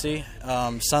in Quincy,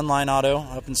 Sunline Auto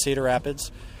up in Cedar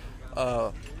Rapids,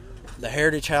 the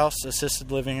Heritage House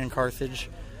Assisted Living in Carthage,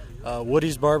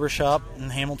 Woody's Barber Shop in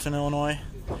Hamilton, Illinois,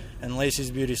 and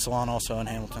Lacey's Beauty Salon also in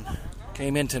Hamilton.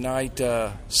 Came in tonight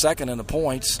second in the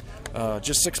points,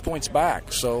 just 6 points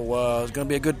back, so it's going to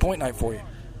be a good point night for you.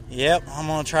 Yep, I'm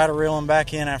going to try to reel him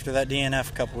back in after that DNF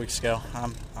a couple weeks ago.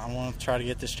 I want to try to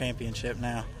get this championship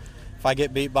now. If I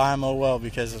get beat by him, oh well,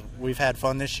 because we've had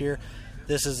fun this year.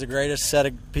 This is the greatest set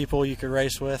of people you could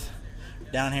race with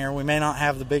down here. We may not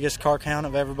have the biggest car count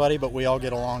of everybody, but we all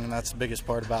get along, and that's the biggest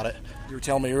part about it. You were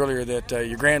telling me earlier that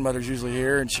your grandmother's usually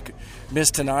here, and she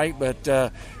missed tonight,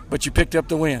 but you picked up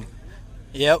the win.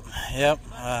 Yep.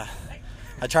 I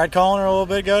tried calling her a little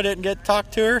bit ago, didn't get to talk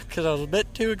to her because I was a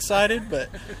bit too excited, but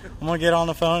I'm going to get on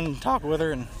the phone and talk with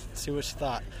her and see what she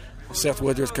thought. Seth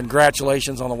Woodruff,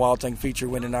 congratulations on the Wild Thing feature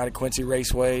win tonight at Quincy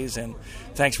Raceways, and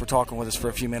thanks for talking with us for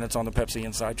a few minutes on the Pepsi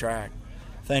Inside Track.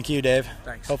 Thank you, Dave.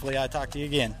 Thanks. Hopefully I talk to you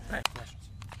again. Thanks.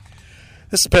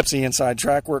 This is Pepsi Inside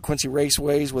Track. We're at Quincy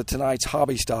Raceways with tonight's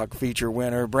Hobby Stock feature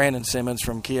winner, Brandon Simmons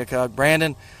from Keokuk.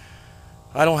 Brandon,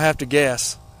 I don't have to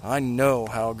guess. I know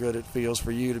how good it feels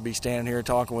for you to be standing here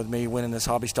talking with me, winning this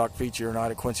Hobby Stock feature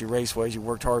tonight at Quincy Raceways. You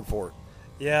worked hard for it.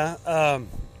 Yeah,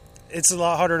 it's a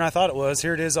lot harder than I thought it was.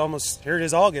 Here it is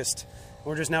August.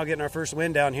 We're just now getting our first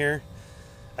win down here.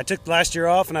 I took last year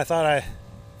off, and I thought I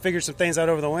figured some things out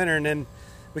over the winter, and then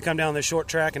we come down this short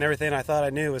track, and everything I thought I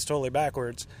knew was totally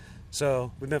backwards.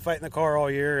 So we've been fighting the car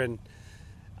all year, and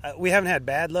we haven't had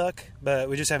bad luck, but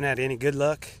we just haven't had any good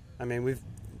luck. I mean,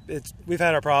 we've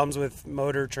had our problems with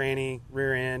motor, tranny,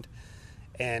 rear end,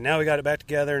 and now we got it back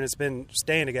together, and it's been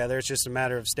staying together. It's just a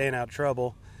matter of staying out of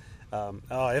trouble.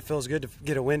 It feels good to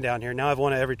get a win down here. Now I've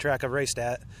won at every track I've raced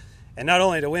at. And not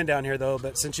only to win down here, though,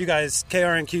 but since you guys,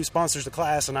 KRNQ sponsors the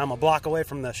class, and I'm a block away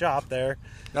from the shop there.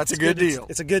 That's a good deal.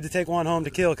 It's good to take one home to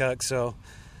Keokuk, so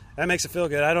that makes it feel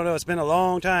good. I don't know. It's been a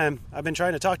long time. I've been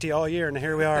trying to talk to you all year, and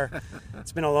here we are.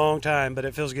 It's been a long time, but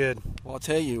it feels good. Well, I'll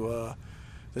tell you,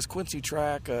 This Quincy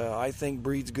track, I think,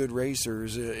 breeds good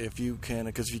racers if you can,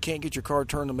 because if you can't get your car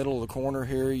turned in the middle of the corner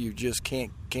here, you just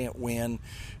can't win.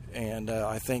 And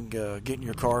I think getting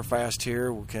your car fast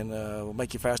here can will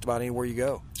make you fast about anywhere you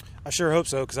go. I sure hope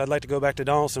so, because I'd like to go back to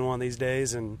Donaldson one of these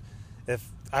days. And if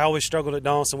I always struggled at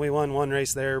Donaldson, we won one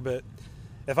race there, but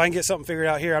if I can get something figured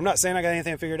out here, I'm not saying I got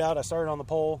anything figured out. I started on the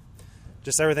pole,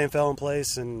 just everything fell in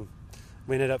place, and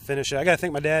we ended up finishing. I got to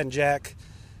thank my dad and Jack.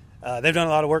 They've done a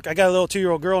lot of work. I got a little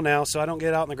 2-year-old girl now, so I don't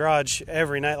get out in the garage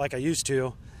every night like I used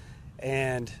to.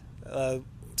 And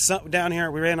down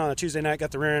here, we ran on a Tuesday night,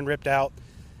 got the rear end ripped out,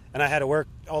 and I had to work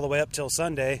all the way up till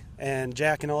Sunday. And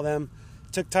Jack and all them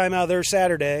took time out of their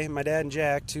Saturday, my dad and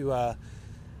Jack, to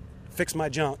fix my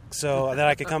junk so that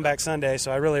I could come back Sunday.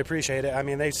 So I really appreciate it. I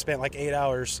mean, they spent like 8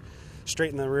 hours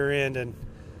straightening the rear end, and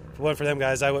if it wasn't for them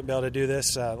guys, I wouldn't be able to do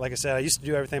this. Like I said, I used to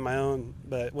do everything on my own,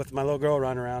 but with my little girl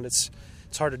running around, it's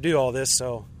hard to do all this,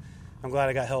 so I'm glad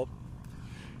I got help.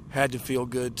 Had to feel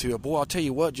good, too. Boy, I'll tell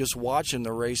you what, just watching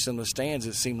the race in the stands,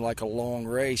 it seemed like a long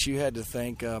race. You had to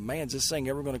think, man, is this thing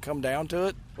ever going to come down to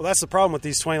it? Well, that's the problem with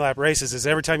these 20-lap races is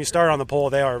every time you start on the pole,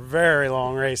 they are very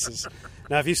long races.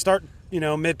 Now, if you start,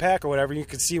 mid-pack or whatever, you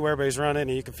can see where everybody's running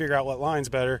and you can figure out what line's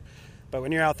better. But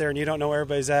when you're out there and you don't know where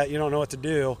everybody's at, you don't know what to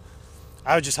do,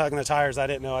 I was just hugging the tires. I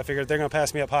didn't know. I figured they're going to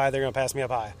pass me up high, they're going to pass me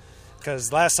up high.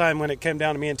 Because last time when it came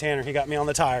down to me and Tanner, he got me on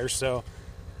the tires. So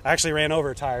I actually ran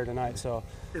over a tire tonight. So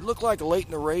it looked like late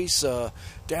in the race,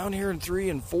 down here in 3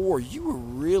 and 4, you were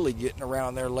really getting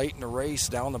around there late in the race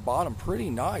down the bottom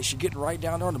pretty nice. You're getting right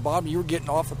down there on the bottom. You were getting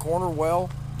off the corner well.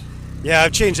 Yeah,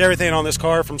 I've changed everything on this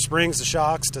car from springs to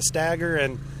shocks to stagger,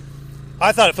 and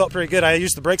I thought it felt pretty good. I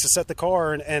used the brakes to set the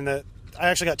car, and I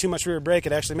actually got too much rear brake.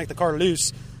 It'd actually make the car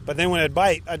loose. But then when it'd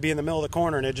bite, I'd be in the middle of the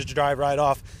corner, and it'd just drive right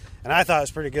off. And I thought it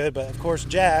was pretty good, but of course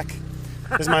Jack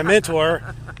is my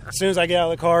mentor. As soon as I get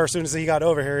out of the car, as soon as he got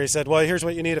over here, he said, well, here's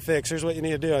what you need to fix. Here's what you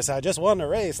need to do. I said, I just won the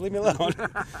race. Leave me alone.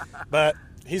 But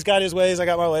he's got his ways. I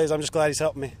got my ways. I'm just glad he's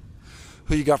helping me.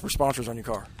 Who you got for sponsors on your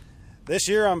car? This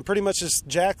year, I'm pretty much just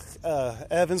Jack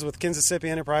Evans with Kansas City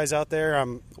Enterprise out there.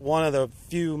 I'm one of the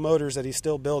few motors that he's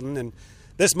still building. And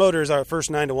this motor is our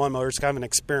first 9-to-1 motor. It's kind of an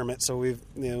experiment. So we've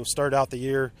started out the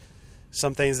year.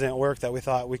 Some things didn't work that we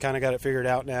thought we kind of got it figured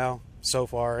out now, so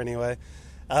far anyway.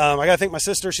 I got to thank my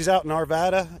sister. She's out in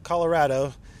Arvada,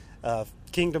 Colorado,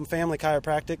 Kingdom Family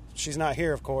Chiropractic. She's not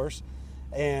here, of course,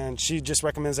 and she just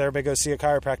recommends that everybody go see a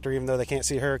chiropractor, even though they can't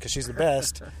see her because she's the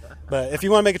best. But if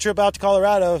you want to make a trip out to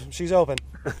Colorado, she's open.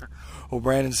 Well,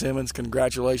 Brandon Simmons,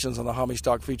 congratulations on the Hobby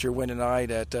Stock feature win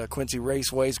tonight at Quincy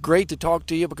Raceways. Great to talk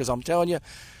to you because I'm telling you,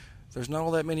 there's not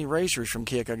all that many racers from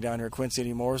Keokuk down here at Quincy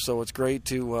anymore, so it's great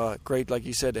to, like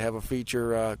you said, to have a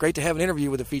feature. Great to have an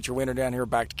interview with a feature winner down here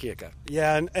back to Keokuk.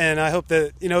 Yeah, and I hope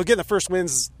that, getting the first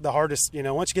win's the hardest,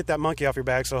 once you get that monkey off your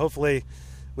back, so hopefully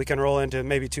we can roll into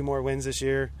maybe 2 more wins this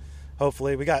year.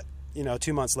 Hopefully. We got,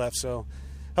 2 months left, so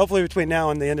hopefully between now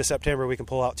and the end of September we can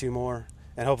pull out 2 more,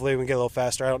 and hopefully we can get a little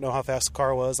faster. I don't know how fast the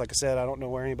car was. Like I said, I don't know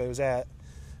where anybody was at,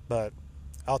 but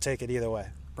I'll take it either way.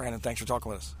 Brandon, thanks for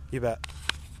talking with us. You bet.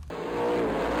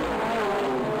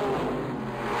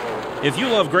 If you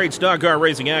love great stock car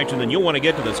racing action, then you'll want to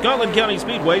get to the Scotland County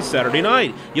Speedway Saturday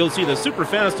night. You'll see the super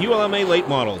fast ULMA late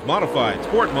models, modified,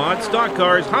 sport mods, stock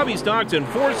cars, hobby stocks, and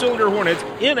 4-cylinder Hornets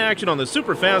in action on the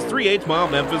super fast 3/8-mile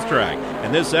Memphis track.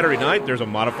 And this Saturday night, there's a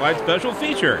modified special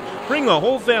feature. Bring the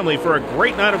whole family for a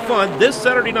great night of fun this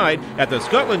Saturday night at the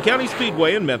Scotland County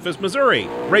Speedway in Memphis, Missouri.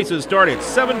 Races start at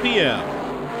 7 p.m.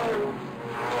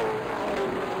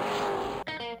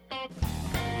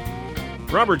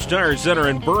 Roberts Tire Center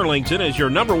in Burlington is your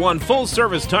 #1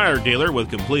 full-service tire dealer with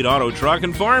complete auto, truck,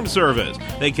 and farm service.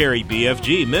 They carry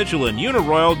BFG, Michelin,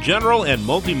 Uniroyal, General, and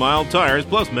Multi-Mile tires,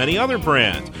 plus many other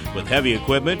brands. With heavy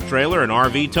equipment, trailer, and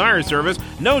RV tire service,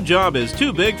 no job is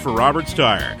too big for Roberts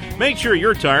Tire. Make sure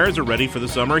your tires are ready for the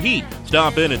summer heat.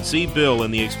 Stop in and see Bill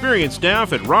and the experienced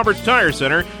staff at Roberts Tire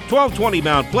Center, 1220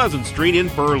 Mount Pleasant Street in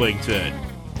Burlington.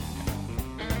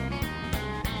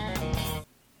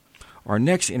 Our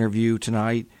next interview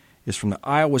tonight is from the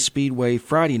Iowa Speedway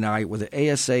Friday night with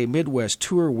the ASA Midwest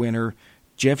Tour winner,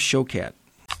 Jeff Choquette.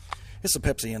 It's the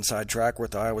Pepsi Inside Track. We're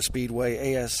at the Iowa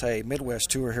Speedway ASA Midwest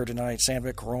Tour here tonight.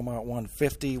 Sandvik Coromant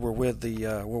 150. We're with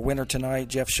the winner tonight,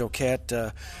 Jeff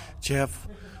Choquette. Jeff,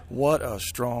 what a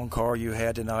strong car you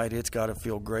had tonight. It's got to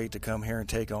feel great to come here and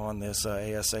take on this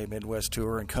ASA Midwest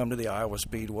Tour and come to the Iowa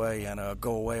Speedway and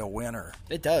go away a winner.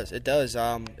 It does. It does.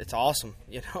 It's awesome.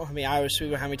 Iowa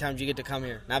Speedway, how many times you get to come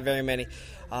here? Not very many.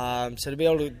 So to be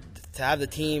able to have the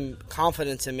team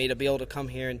confidence in me to be able to come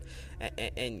here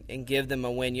and give them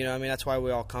a win, that's why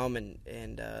we all come.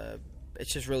 And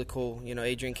it's just really cool. You know,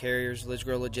 Adrian Carriers, Liz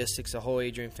Grow Logistics, the whole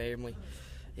Adrian family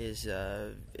is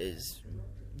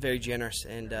very generous,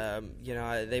 and you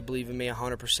know, they believe in me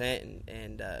 100%,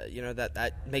 and you know,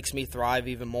 that makes me thrive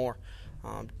even more.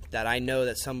 That I know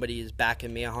that somebody is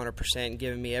backing me 100% and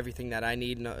giving me everything that I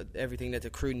need and everything that the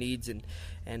crew needs,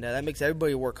 and that makes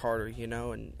everybody work harder, you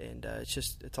know, and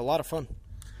it's a lot of fun.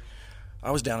 I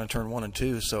was down in turn 1 and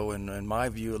 2, so in my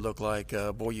view it looked like,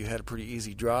 boy, you had a pretty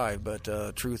easy drive,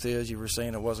 but truth is you were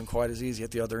saying it wasn't quite as easy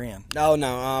at the other end. No,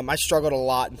 I struggled a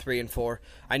lot in 3 and 4.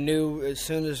 I knew as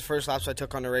soon as the first laps I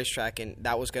took on the racetrack, and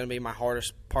that was going to be my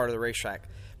hardest part of the racetrack.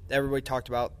 Everybody talked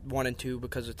about 1 and 2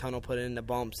 because the tunnel put in the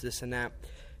bumps, this and that.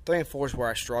 3 and 4 is where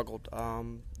I struggled. I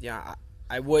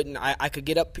could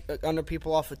get up under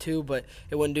people off of 2, but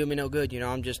it wouldn't do me no good. You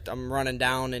know, I'm running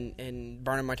down and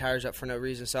burning my tires up for no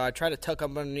reason. So I tried to tuck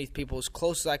up underneath people as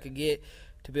close as I could get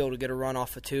to be able to get a run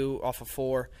off of 2, off of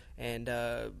 4. And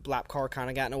lap car kind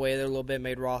of got in the way there a little bit,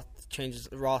 made Ross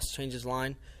change his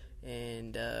line,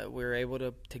 and we were able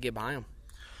to get by him.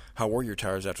 How were your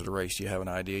tires after the race? Do you have an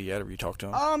idea yet? Have you talked to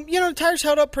them? You know, the tires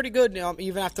held up pretty good. You know,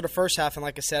 even after the first half, and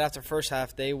like I said, after the first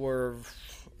half, they were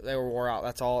wore out.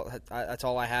 That's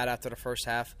all I had after the first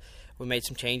half. We made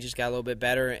some changes, got a little bit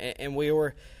better, and we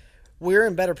were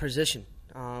in better position.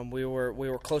 We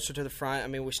were closer to the front. I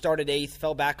mean, we started 8th,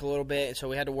 fell back a little bit, and so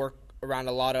we had to work around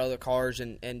a lot of other cars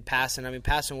and passing. I mean,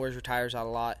 passing wears your tires out a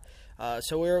lot.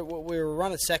 So we were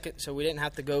running 2nd, so we didn't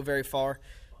have to go very far.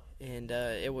 And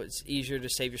it was easier to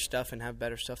save your stuff and have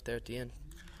better stuff there at the end.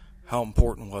 How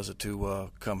important was it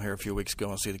to come here a few weeks ago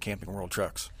and see the Camping World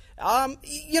trucks?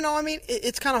 You know, I mean,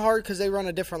 it's kind of hard because they run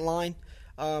a different line.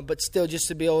 But still, just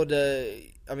to be able to,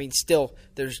 I mean, still,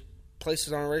 there's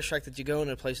places on a racetrack that you go and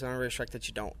there's places on a racetrack that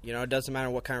you don't. You know, it doesn't matter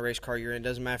what kind of race car you're in. It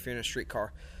doesn't matter if you're in a street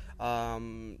car.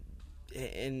 And,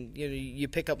 you know, you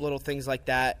pick up little things like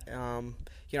that.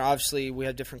 You know, obviously we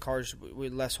have different cars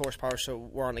with less horsepower, so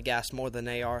we're on the gas more than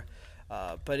they are.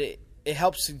 But it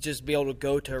helps to just be able to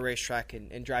go to a racetrack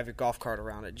and drive your golf cart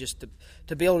around it, just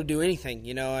to be able to do anything,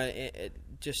 you know,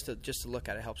 just to look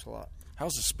at it helps a lot.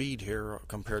 How's the speed here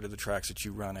compared to the tracks that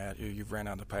you run at? You've ran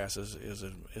out in the past. Is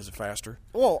it faster?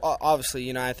 Well, obviously,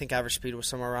 you know, I think average speed was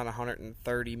somewhere around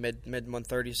 130, mid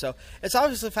 130. So it's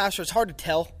obviously faster. It's hard to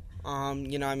tell.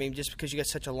 You know, I mean, just because you got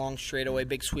such a long straightaway,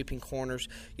 big sweeping corners,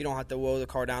 you don't have to whoa the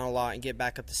car down a lot and get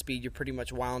back up to speed. You're pretty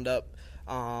much wound up.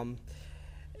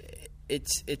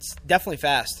 It's definitely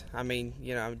fast. I mean,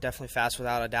 you know, definitely fast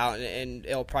without a doubt, and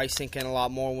it'll probably sink in a lot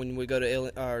more when we go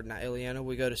to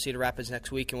we go to Cedar Rapids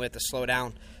next week, and we have to slow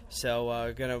down. So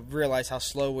we're gonna realize how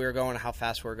slow we were going and how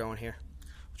fast we're going here.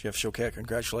 Jeff Choquette,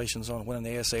 congratulations on winning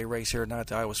the ASA race here tonight at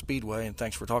the Iowa Speedway, and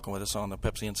thanks for talking with us on the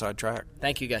Pepsi Inside Track.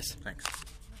 Thank you, guys. Thanks.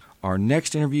 Our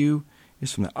next interview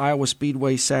is from the Iowa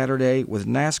Speedway Saturday with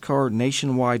NASCAR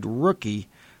Nationwide rookie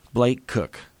Blake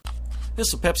Koch.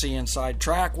 This is the Pepsi Inside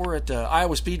Track. We're at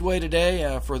Iowa Speedway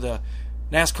today for the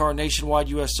NASCAR Nationwide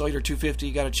U.S. Cellular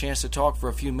 250. Got a chance to talk for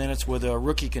a few minutes with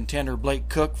rookie contender Blake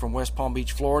Koch from West Palm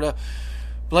Beach, Florida.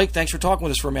 Blake, thanks for talking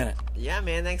with us for a minute. Yeah,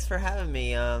 man, thanks for having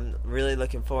me. Really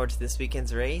looking forward to this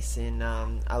weekend's race, and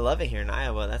I love it here in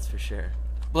Iowa, that's for sure.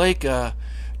 Blake,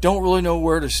 don't really know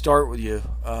where to start with you.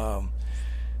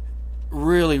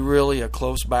 Really a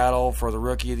close battle for the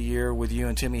Rookie of the Year with you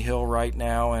and Timmy Hill right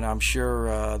now, and I'm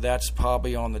sure that's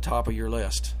probably on the top of your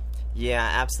list. Yeah,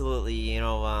 absolutely. You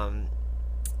know,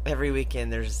 every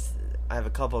weekend I have a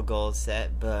couple goals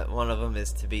set, but one of them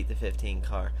is to beat the 15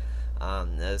 car.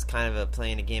 It was kind of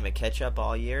playing a game of catch-up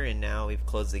all year, and now we've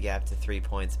closed the gap to 3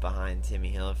 points behind Timmy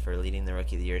Hill for leading the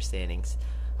Rookie of the Year standings.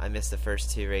 I missed the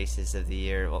first 2 races of the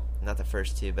year. Well, not the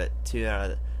first 2, but 2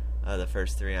 out of the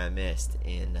first 3 I missed,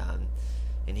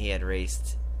 and he had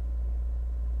raced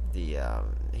he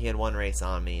had 1 race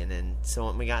on me, and then so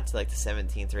when we got to like the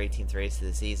 17th or 18th race of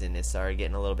the season, it started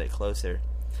getting a little bit closer,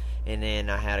 and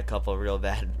then I had a couple real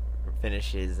bad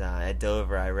finishes. At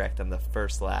Dover, I wrecked on the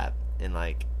first lap in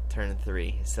like turn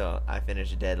 3, so I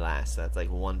finished dead last. So that's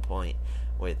like 1 point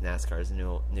with NASCAR's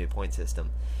new point system.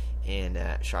 And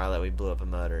at Charlotte, we blew up a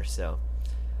motor. So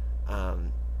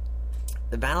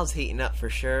the battle's heating up for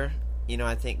sure. You know,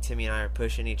 I think Timmy and I are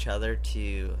pushing each other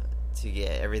to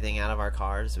get everything out of our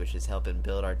cars, which is helping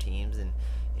build our teams, and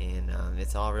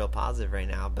it's all real positive right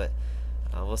now. But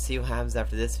we'll see what happens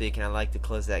after this week, and I'd like to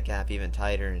close that gap even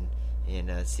tighter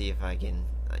and see if I can.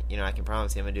 You know, I can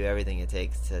promise you I'm going to do everything it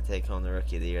takes to take home the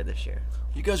Rookie of the Year this year.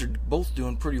 You guys are both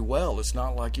doing pretty well. It's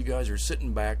not like you guys are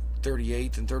sitting back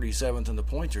 38th and 37th in the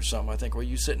points or something. I think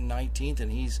you sitting 19th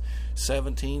and he's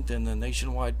 17th in the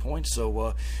nationwide points.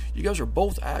 So you guys are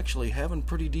both actually having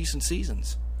pretty decent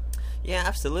seasons. Yeah,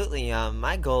 absolutely.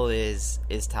 My goal is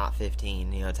top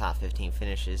 15. Top 15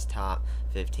 finishes, top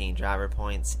 15 driver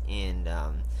points, and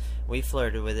we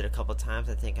flirted with it a couple times.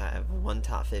 I think I have one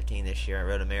top 15 this year at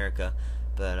Road America,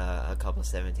 but a couple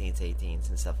 17s, 18s,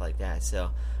 and stuff like that.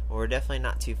 So we're definitely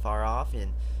not too far off,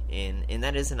 and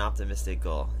that is an optimistic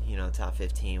goal. Top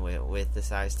 15 with the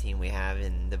size team we have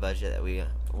and the budget that we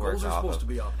work off of. Goals are supposed to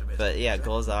be optimistic. But yeah,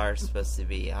 goals are supposed to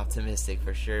be optimistic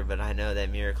for sure. But I know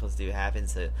that miracles do happen.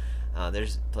 So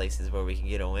there's places where we can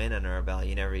get a win under our belt.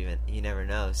 You never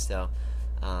know. So.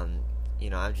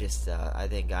 I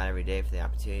thank God every day for the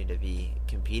opportunity to be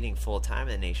competing full-time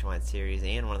in the Nationwide Series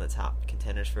and one of the top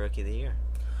contenders for Rookie of the Year.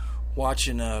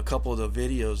 Watching a couple of the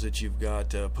videos that you've got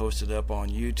posted up on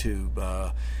YouTube,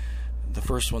 the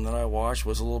first one that I watched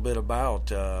was a little bit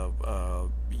about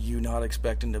you not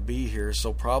expecting to be here,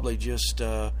 so probably just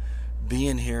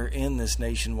being here in this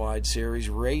Nationwide Series,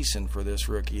 racing for this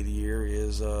Rookie of the Year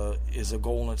is a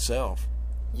goal in itself.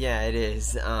 Yeah, it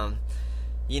is.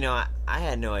 I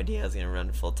had no idea I was going to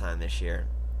run full-time this year,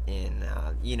 and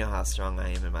you know how strong I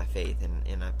am in my faith,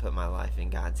 and I put my life in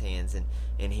God's hands,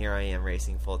 and here I am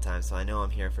racing full-time, so I know I'm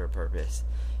here for a purpose,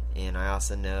 and I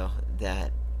also know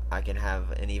that I can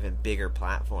have an even bigger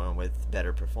platform with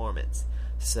better performance.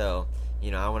 So,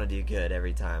 I want to do good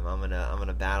every time. I'm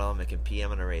gonna battle, I'm gonna compete, I'm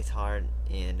gonna race hard,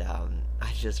 and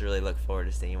I just really look forward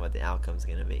to seeing what the outcome's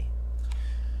going to be.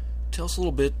 Tell us a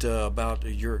little bit about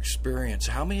your experience.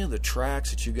 How many of the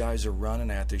tracks that you guys are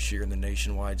running at this year in the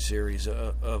Nationwide Series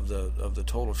of the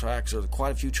total tracks? Are there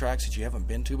quite a few tracks that you haven't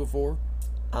been to before?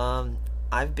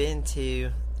 I've been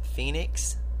to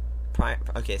Phoenix. Prior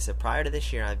to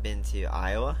this year, I've been to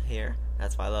Iowa here.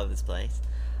 That's why I love this place.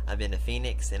 I've been to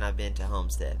Phoenix, and I've been to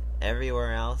Homestead.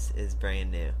 Everywhere else is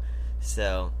brand new.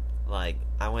 So, I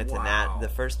went to the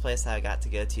first place I got to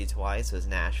go to twice was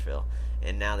Nashville.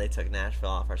 And now they took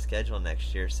Nashville off our schedule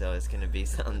next year, so it's going to be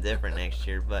something different next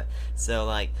year. But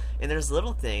and there's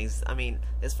little things. I mean,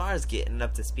 as far as getting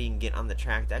up to speed and getting on the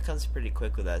track, that comes pretty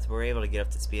quick with us. We're able to get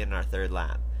up to speed in our third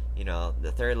lap.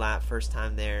 The third lap, first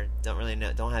time there,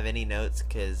 don't have any notes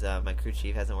because my crew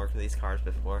chief hasn't worked with these cars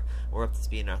before. We're up to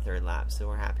speed in our third lap, so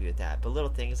we're happy with that. But little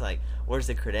things like, where's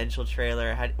the credential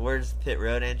trailer? Where's pit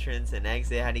road entrance and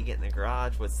exit? How do you get in the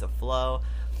garage? What's the flow?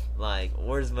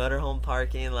 Where's motorhome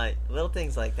parking? Little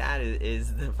things like that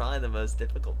is probably the most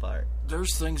difficult part.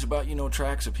 There's things about,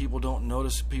 tracks that people don't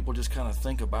notice. People just kind of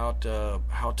think about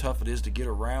how tough it is to get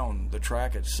around the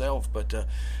track itself. But,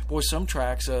 some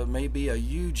tracks may be a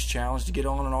huge challenge to get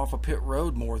on and off a pit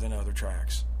road more than other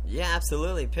tracks. Yeah,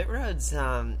 absolutely. Pit roads,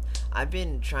 I've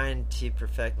been trying to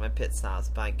perfect my pit stops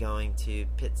by going to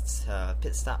pit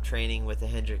stop training with the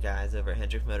Hendrick guys over at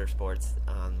Hendrick Motorsports.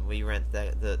 We rent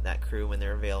that crew when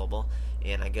they're available,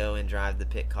 and I go and drive the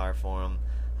pit car for them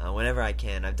whenever I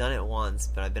can. I've done it once,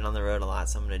 but I've been on the road a lot,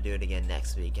 so I'm going to do it again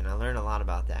next week. And I learned a lot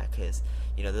about that because,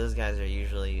 those guys are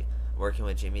usually working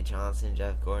with Jimmy Johnson,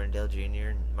 Jeff Gordon, Dale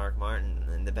Jr., and Mark Martin,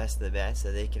 and the best of the best,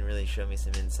 so they can really show me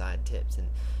some inside tips.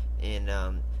 And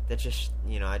that just,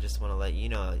 I just want to let you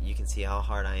know, you can see how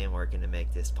hard I am working to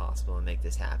make this possible and make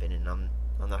this happen. And I'm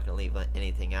not going to leave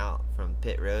anything out, from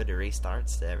pit road to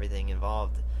restarts to everything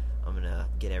involved. I'm going to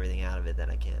get everything out of it that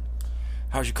I can.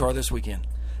 How's your car this weekend?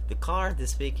 The car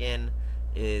this weekend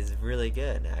is really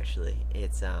good, actually.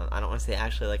 It's I don't want to say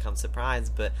actually like I'm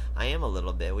surprised, but I am a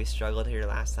little bit. We struggled here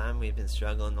last time. We've been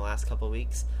struggling the last couple of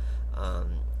weeks.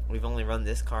 We've only run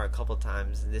this car a couple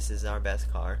times. This is our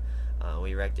best car.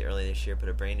 We wrecked it early this year, put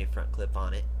a brand new front clip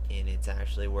on it, and it's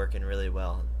actually working really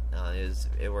well.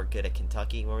 It worked good at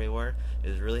Kentucky where we were. It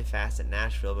was really fast at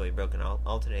Nashville, but we broke an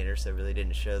alternator, so it really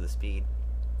didn't show the speed.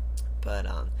 But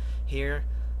here,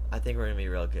 I think we're going to be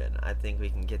real good. I think we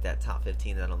can get that top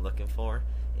 15 that I'm looking for,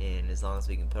 and as long as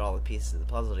we can put all the pieces of the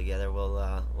puzzle together,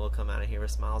 we'll come out of here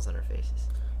with smiles on our faces.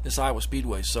 This Iowa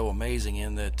Speedway is so amazing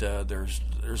in that there's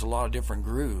a lot of different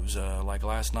grooves. Like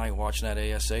last night watching that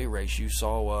ASA race, you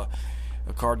saw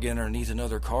a car get underneath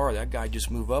another car. That guy just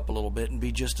move up a little bit and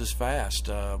be just as fast.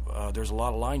 There's a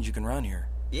lot of lines you can run here.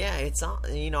 Yeah, it's all,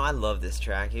 I love this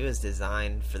track. It was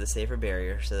designed for the safer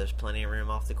barrier, so there's plenty of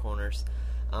room off the corners.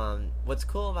 What's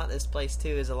cool about this place too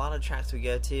is a lot of tracks we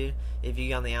go to, if you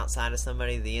get on the outside of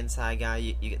somebody, the inside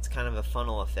guy, it's kind of a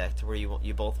funnel effect where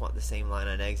you both want the same line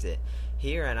on exit.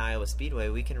 here at Iowa Speedway,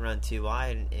 we can run 2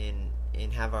 wide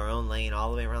and have our own lane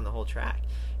all the way around the whole track.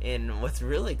 And what's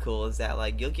really cool is that,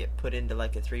 like, you'll get put into,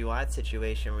 like, a 3 wide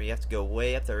situation where you have to go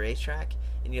way up the racetrack,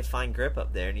 and you find grip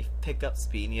up there, and you pick up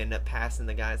speed, and you end up passing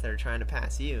the guys that are trying to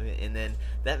pass you. And then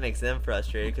that makes them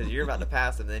frustrated because you're about to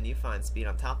pass them, and then you find speed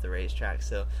on top of the racetrack.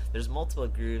 So there's multiple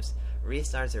grooves.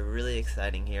 Restarts are really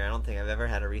exciting here. I don't think I've ever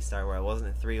had a restart where I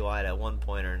wasn't 3 wide at one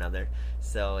point or another.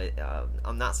 So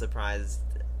I'm not surprised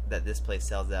that this place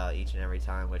sells out each and every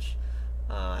time, which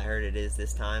I heard it is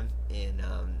this time. And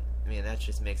man, that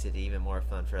just makes it even more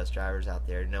fun for us drivers out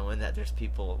there, knowing that there's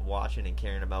people watching and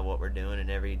caring about what we're doing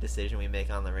and every decision we make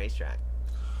on the racetrack.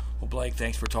 Well, Blake,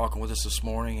 thanks for talking with us this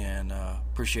morning, and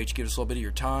appreciate you giving us a little bit of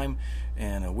your time,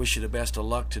 and wish you the best of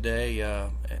luck today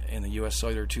in the U.S.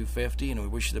 Cellular 250, and we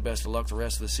wish you the best of luck the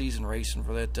rest of the season racing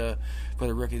for the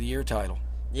Rookie of the Year title.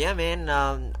 Yeah, man.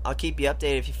 I'll keep you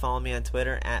updated if you follow me on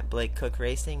Twitter at Blake Cook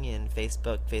Racing, and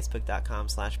Facebook,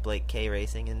 facebook.com/Blake K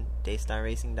Racing, and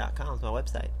daystarracing.com is my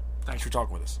website. Thanks for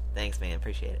talking with us. Thanks, man.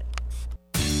 Appreciate it.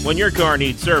 When your car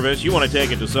needs service, you want to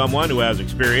take it to someone who has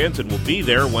experience and will be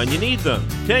there when you need them.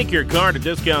 Take your car to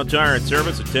Discount Tire and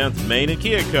Service at 10th and Main in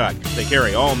Keokuk. They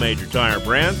carry all major tire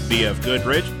brands, BF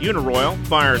Goodrich, Uniroyal,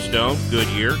 Firestone,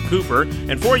 Goodyear, Cooper,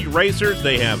 and for you racers,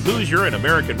 they have Hoosier and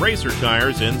American Racer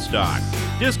tires in stock.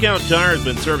 Discount Tire has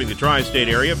been serving the tri-state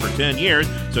area for 10 years,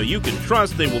 so you can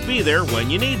trust they will be there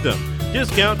when you need them.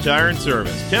 Discount Tire and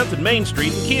Service, 10th and Main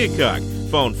Street in Keokuk.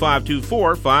 Phone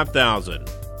 524-5000.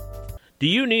 Do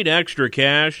you need extra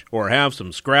cash or have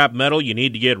some scrap metal you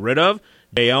need to get rid of?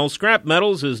 JL Scrap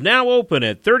Metals is now open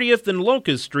at 30th and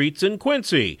Locust Streets in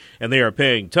Quincy, and they are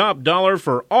paying top dollar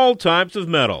for all types of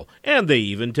metal, and they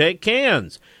even take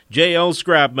cans. JL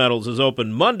Scrap Metals is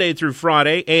open Monday through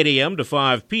Friday, 8 a.m. to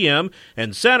 5 p.m.,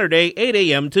 and Saturday, 8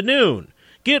 a.m. to noon.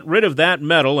 Get rid of that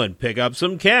metal and pick up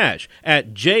some cash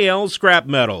at JL Scrap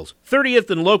Metals, 30th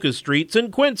and Locust Streets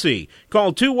in Quincy.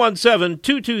 Call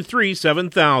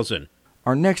 217-223-7000.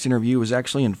 Our next interview is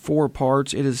actually in 4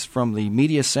 parts. It is from the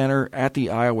Media Center at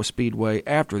the Iowa Speedway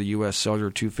after the U.S.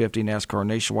 Cellular 250 NASCAR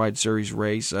Nationwide Series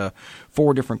race.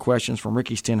 4 different questions from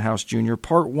Ricky Stenhouse Jr.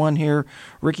 Part 1 here,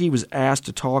 Ricky was asked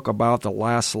to talk about the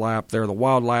last lap there, the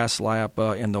wild last lap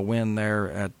in the win there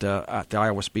at the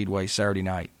Iowa Speedway Saturday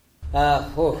night. I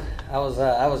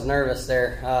was nervous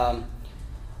there. I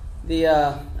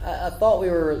thought we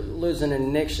were losing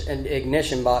an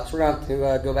ignition box. We're going to have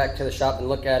to go back to the shop and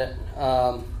look at it.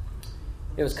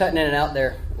 It was cutting in and out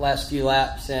there last few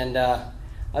laps, and I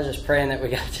was just praying that we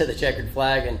got to the checkered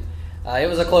flag, and it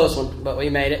was a close one, but we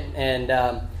made it. And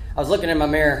I was looking in my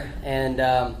mirror, and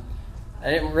I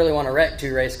didn't really want to wreck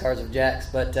 2 race cars of Jack's,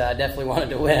 but I definitely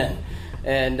wanted to win.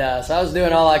 And so I was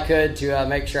doing all I could to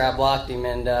make sure I blocked him,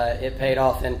 and it paid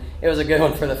off, and it was a good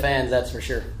one for the fans, that's for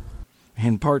sure.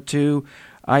 In part 2,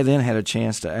 I then had a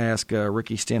chance to ask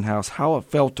Ricky Stenhouse how it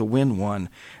felt to win one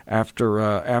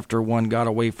after one got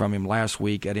away from him last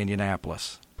week at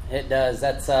Indianapolis. It does.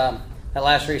 That's that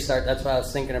last restart. That's what I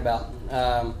was thinking about.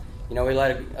 We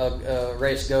let a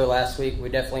race go last week. We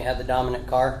definitely had the dominant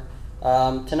car.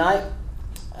 Tonight,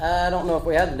 I don't know if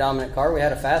we had the dominant car. We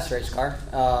had a fast race car.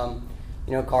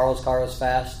 Carl's car was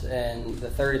fast, and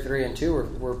the 33 and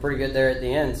 2 were pretty good there at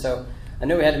the end. So I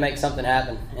knew we had to make something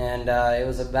happen, and it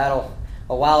was a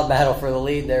wild battle for the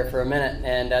lead there for a minute,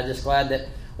 and just glad that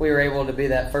we were able to be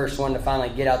that first one to finally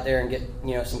get out there and get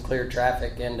some clear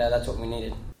traffic, and that's what we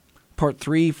needed. Part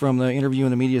 3 from the interview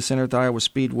in the Media Center at the Iowa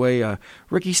Speedway,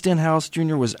 Ricky Stenhouse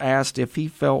Jr. was asked if he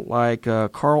felt like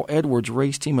Carl Edwards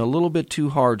raced him a little bit too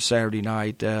hard Saturday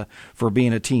night for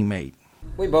being a teammate.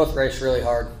 We both race really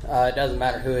hard. It doesn't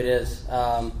matter who it is.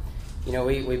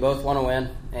 We both want to win,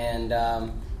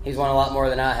 and he's won a lot more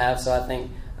than I have, so I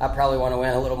think I probably want to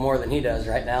win a little more than he does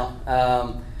right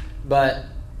now. But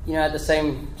at the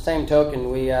same token,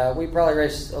 we probably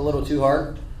raced a little too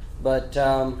hard. But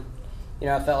I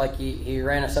felt like he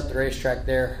ran us up the racetrack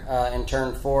there in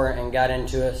turn 4 and got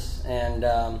into us. And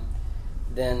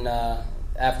then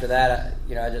after that,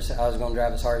 I was going to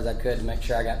drive as hard as I could to make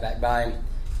sure I got back by him.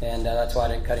 And that's why I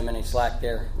didn't cut him any slack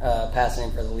there, passing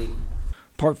him for the lead.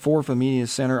 Part 4 from the Media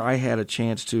Center, I had a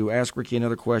chance to ask Ricky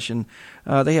another question.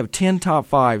 They have 10 top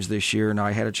 5s this year, and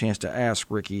I had a chance to ask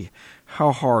Ricky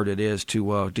how hard it is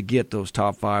to get those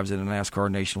top 5s in the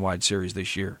NASCAR Nationwide Series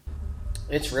this year.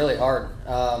 It's really hard,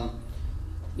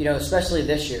 especially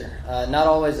this year. Not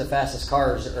always the fastest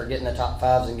cars are getting the top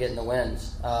 5s and getting the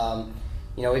wins.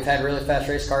 We've had really fast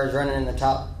race cars running in the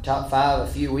top 5 a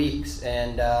few weeks,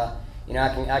 and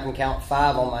I can count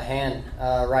 5 on my hand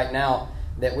right now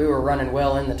that we were running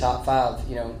well in the top 5,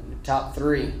 top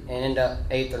 3, and end up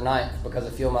 8th or 9th because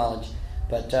of fuel mileage.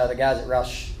 But the guys at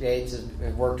Roush Yates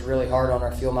have worked really hard on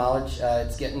our fuel mileage.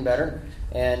 It's getting better,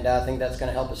 and I think that's going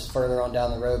to help us further on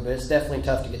down the road. But it's definitely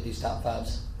tough to get these top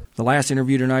fives. The last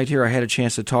interview tonight here, I had a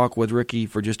chance to talk with Ricky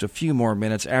for just a few more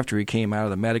minutes after he came out of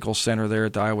the medical center there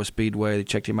at the Iowa Speedway. They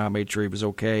checked him out, made sure he was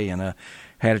okay, and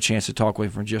had a chance to talk with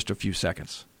him for just a few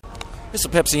seconds. This is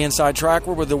Pepsi Inside Track.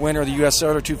 We're with the winner of the U.S.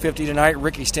 Solar 250 tonight,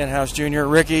 Ricky Stenhouse Jr.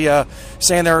 Ricky,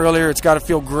 saying there earlier, it's got to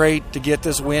feel great to get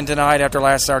this win tonight after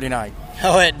last Saturday night.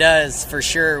 Oh, it does, for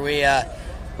sure. We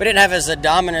didn't have as a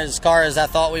dominant car as I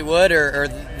thought we would or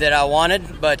that I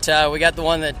wanted, but we got the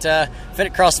one that fit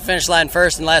across the finish line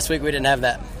first, and last week we didn't have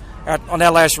that. On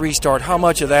that last restart, how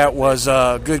much of that was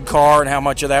a good car and how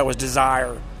much of that was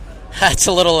desire? It's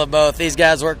a little of both. These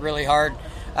guys work really hard.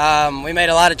 We made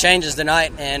a lot of changes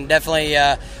tonight and definitely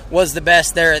was the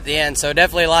best there at the end. So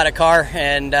definitely a lot of car,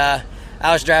 and I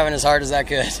was driving as hard as I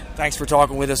could. Thanks for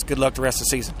talking with us. Good luck the rest of the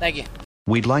season. Thank you.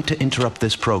 We'd like to interrupt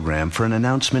this program for an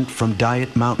announcement from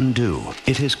Diet Mountain Dew.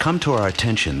 It has come to our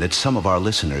attention that some of our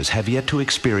listeners have yet to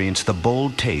experience the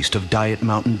bold taste of Diet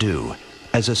Mountain Dew.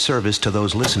 As a service to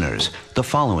those listeners, the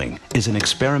following is an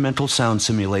experimental sound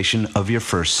simulation of your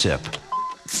first sip.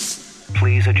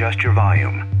 Please adjust your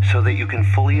volume so that you can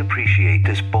fully appreciate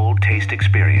this bold taste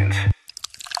experience.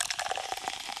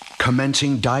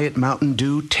 Commencing Diet Mountain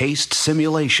Dew taste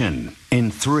simulation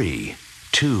in 3,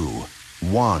 2,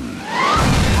 1.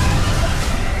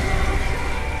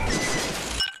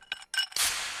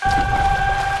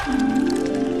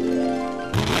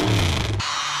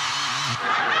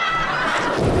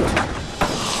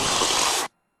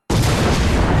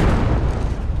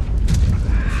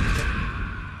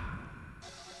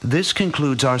 This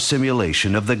concludes our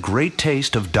simulation of the great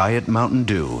taste of Diet Mountain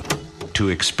Dew. To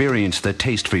experience the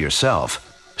taste for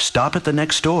yourself, stop at the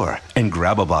next store and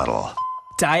grab a bottle.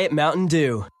 Diet Mountain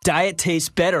Dew. Diet tastes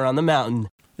better on the mountain.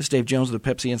 This is Dave Jones of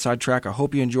the Pepsi Inside Track. I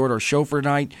hope you enjoyed our show for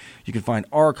tonight. You can find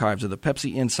archives of the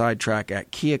Pepsi Inside Track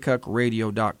at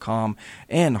KeokukRadio.com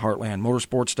and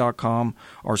HeartlandMotorsports.com.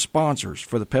 Our sponsors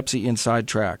for the Pepsi Inside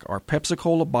Track are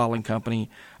Pepsi-Cola Bottling Company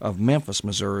of Memphis,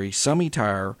 Missouri, Summey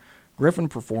Tire, Griffin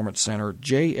Performance Center,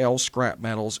 JL Scrap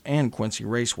Metals, and Quincy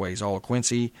Raceways, all of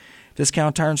Quincy.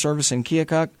 Discount Tire and Service in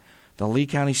Keokuk, the Lee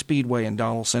County Speedway in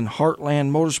Donaldson,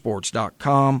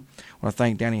 HeartlandMotorsports.com. I want to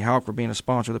thank Danny Houck for being a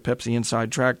sponsor of the Pepsi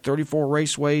Inside Track, 34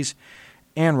 Raceways,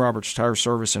 and Roberts Tire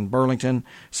Service in Burlington.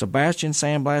 Sebastian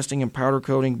Sandblasting and Powder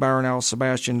Coating, Byron Al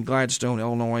Sebastian, Gladstone,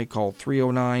 Illinois. Call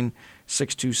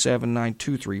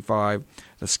 309-627-9235.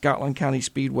 The Scotland County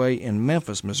Speedway in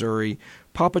Memphis, Missouri.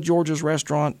 Papa George's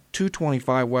Restaurant,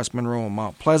 225 West Monroe in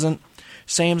Mount Pleasant.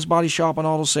 Sam's Body Shop and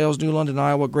Auto Sales, New London,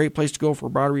 Iowa. Great place to go for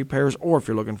body repairs or if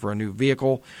you're looking for a new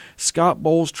vehicle. Scott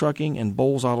Bowles Trucking and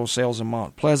Bowles Auto Sales in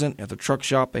Mount Pleasant. At the truck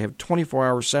shop, they have 24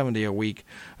 hours, 7 days a week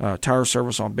tire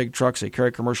service on big trucks. They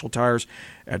carry commercial tires.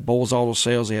 At Bowles Auto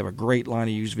Sales, they have a great line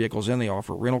of used vehicles and they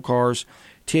offer rental cars.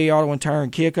 TA Auto and Tire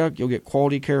in Keokuk, you'll get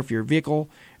quality care for your vehicle.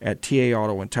 At TA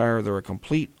Auto and Tire, they're a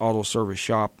complete auto service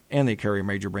shop and they carry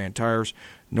major brand tires.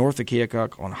 North of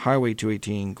Keokuk on Highway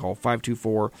 218, call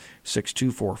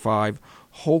 524-6245.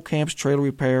 Whole Camps Trailer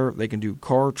Repair. They can do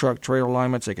car, truck, trailer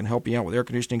alignments. They can help you out with air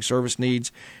conditioning service needs.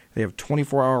 They have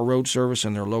 24-hour road service,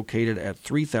 and they're located at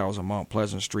 3000 Mount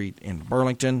Pleasant Street in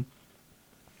Burlington.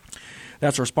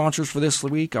 That's our sponsors for this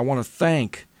week. I want to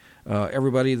thank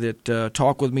everybody that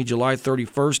talked with me July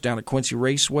 31st down at Quincy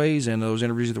Raceways and those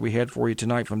interviews that we had for you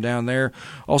tonight from down there.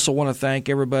 Also want to thank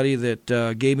everybody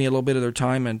that gave me a little bit of their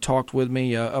time and talked with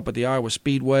me up at the Iowa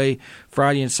Speedway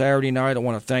Friday and Saturday night. I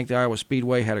want to thank the Iowa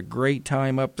Speedway. Had a great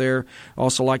time up there.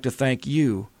 Also like to thank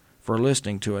you for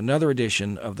listening to another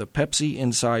edition of the Pepsi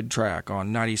Inside Track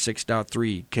on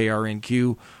 96.3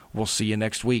 KRNQ. We'll see you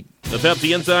next week. The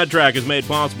Pepsi Inside Track is made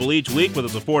possible each week with the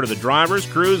support of the drivers,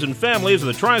 crews, and families of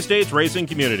the Tri-States racing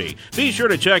community. Be sure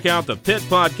to check out the Pit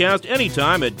Podcast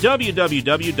anytime at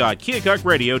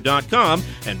www.keokukradio.com,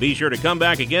 and be sure to come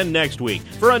back again next week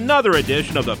for another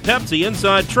edition of the Pepsi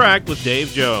Inside Track with Dave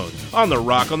Jones on the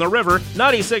Rock on the River,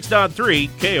 96.3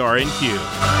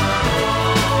 KRNQ.